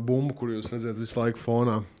dabūt šo bumbu, kur jūs redzat visu laiku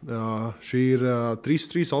fonā. Šī ir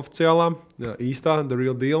 3-3 oficiālā, īstā, the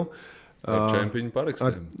real deal. Ar čempiņu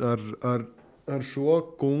parakstiem. Ar šo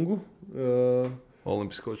kungu.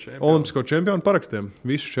 Olimpisko čempionu parakstiem.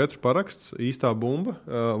 Visus 4 paraksts, īstā bumba.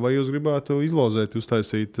 Vai jūs gribētu izlozēt,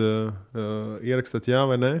 uztaisīt, ierakstāt jā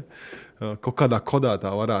vai nē? Kaut kādā kodā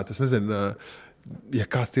tā varētu. Es nezinu, ja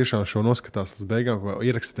kāds tiešām šo noskatās līdz beigām,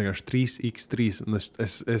 ierakstīt vienkārši 3x3, un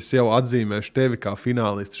es jau atzīmēšu tevi kā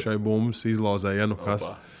finālistu šai bumbas izlozē, ja nu kas.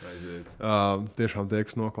 Tiešām tie,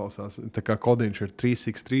 kas noklausās. Tā kā kodiņš ir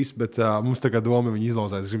 3x3, bet mums tā kā doma viņa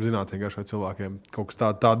izlozēt. Es gribu zināt, vienkārši vai cilvēkiem kaut kas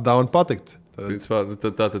tāda dāvana patikt.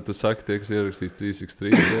 Tātad tu saki, tie, kas ierakstīs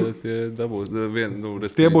 3x3, tie dabūs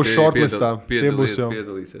tie būs shortlistā.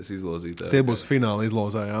 Piedalīsies izlozītē. Tie būs fināla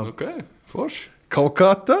izlozē, jā. Ok, forši. Kaut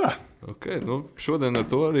kā tā. Okay, šodien ar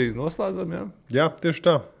to arī noslēdzam, jā? Jā, tieši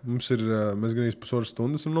tā. Mēs gan pusotru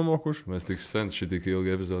stundu esam nomokuši. Mēs tik sen tik ilgi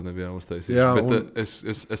epizodi nebijām uztaisījuši. Jā, bet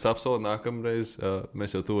es apsolu nākamreiz,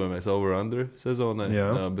 mēs jau tuvojamies over-under sezonai,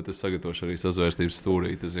 bet es sagatavošu arī sazvērstības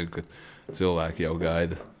stūrīti. Es zinu, ka cilvēki jau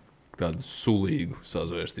gaida tādu sulīgu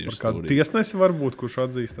sazvērstības stūrīti. Kādu tiesnesi varbūt, kurš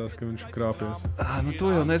atzīstās, ka viņš krāpies? To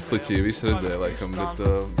jau Netflixī visi redzēja, laikam, bet...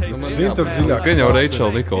 Zini, tur dziļāk. Gan jau Rachel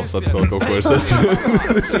Nichols atkal kaut ko ir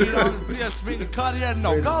sastāvējis. Viņa karjera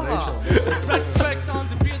nav galā. Respekt,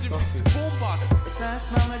 Andi, biedri visi bumbās.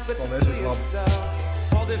 Paldies, viss labi.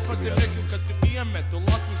 Paldies par tie vekļu, kad tu iemet, un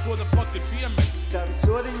Latvijas goda pati piemet. Tavi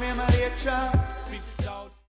sodiņi vienmēr iekšā.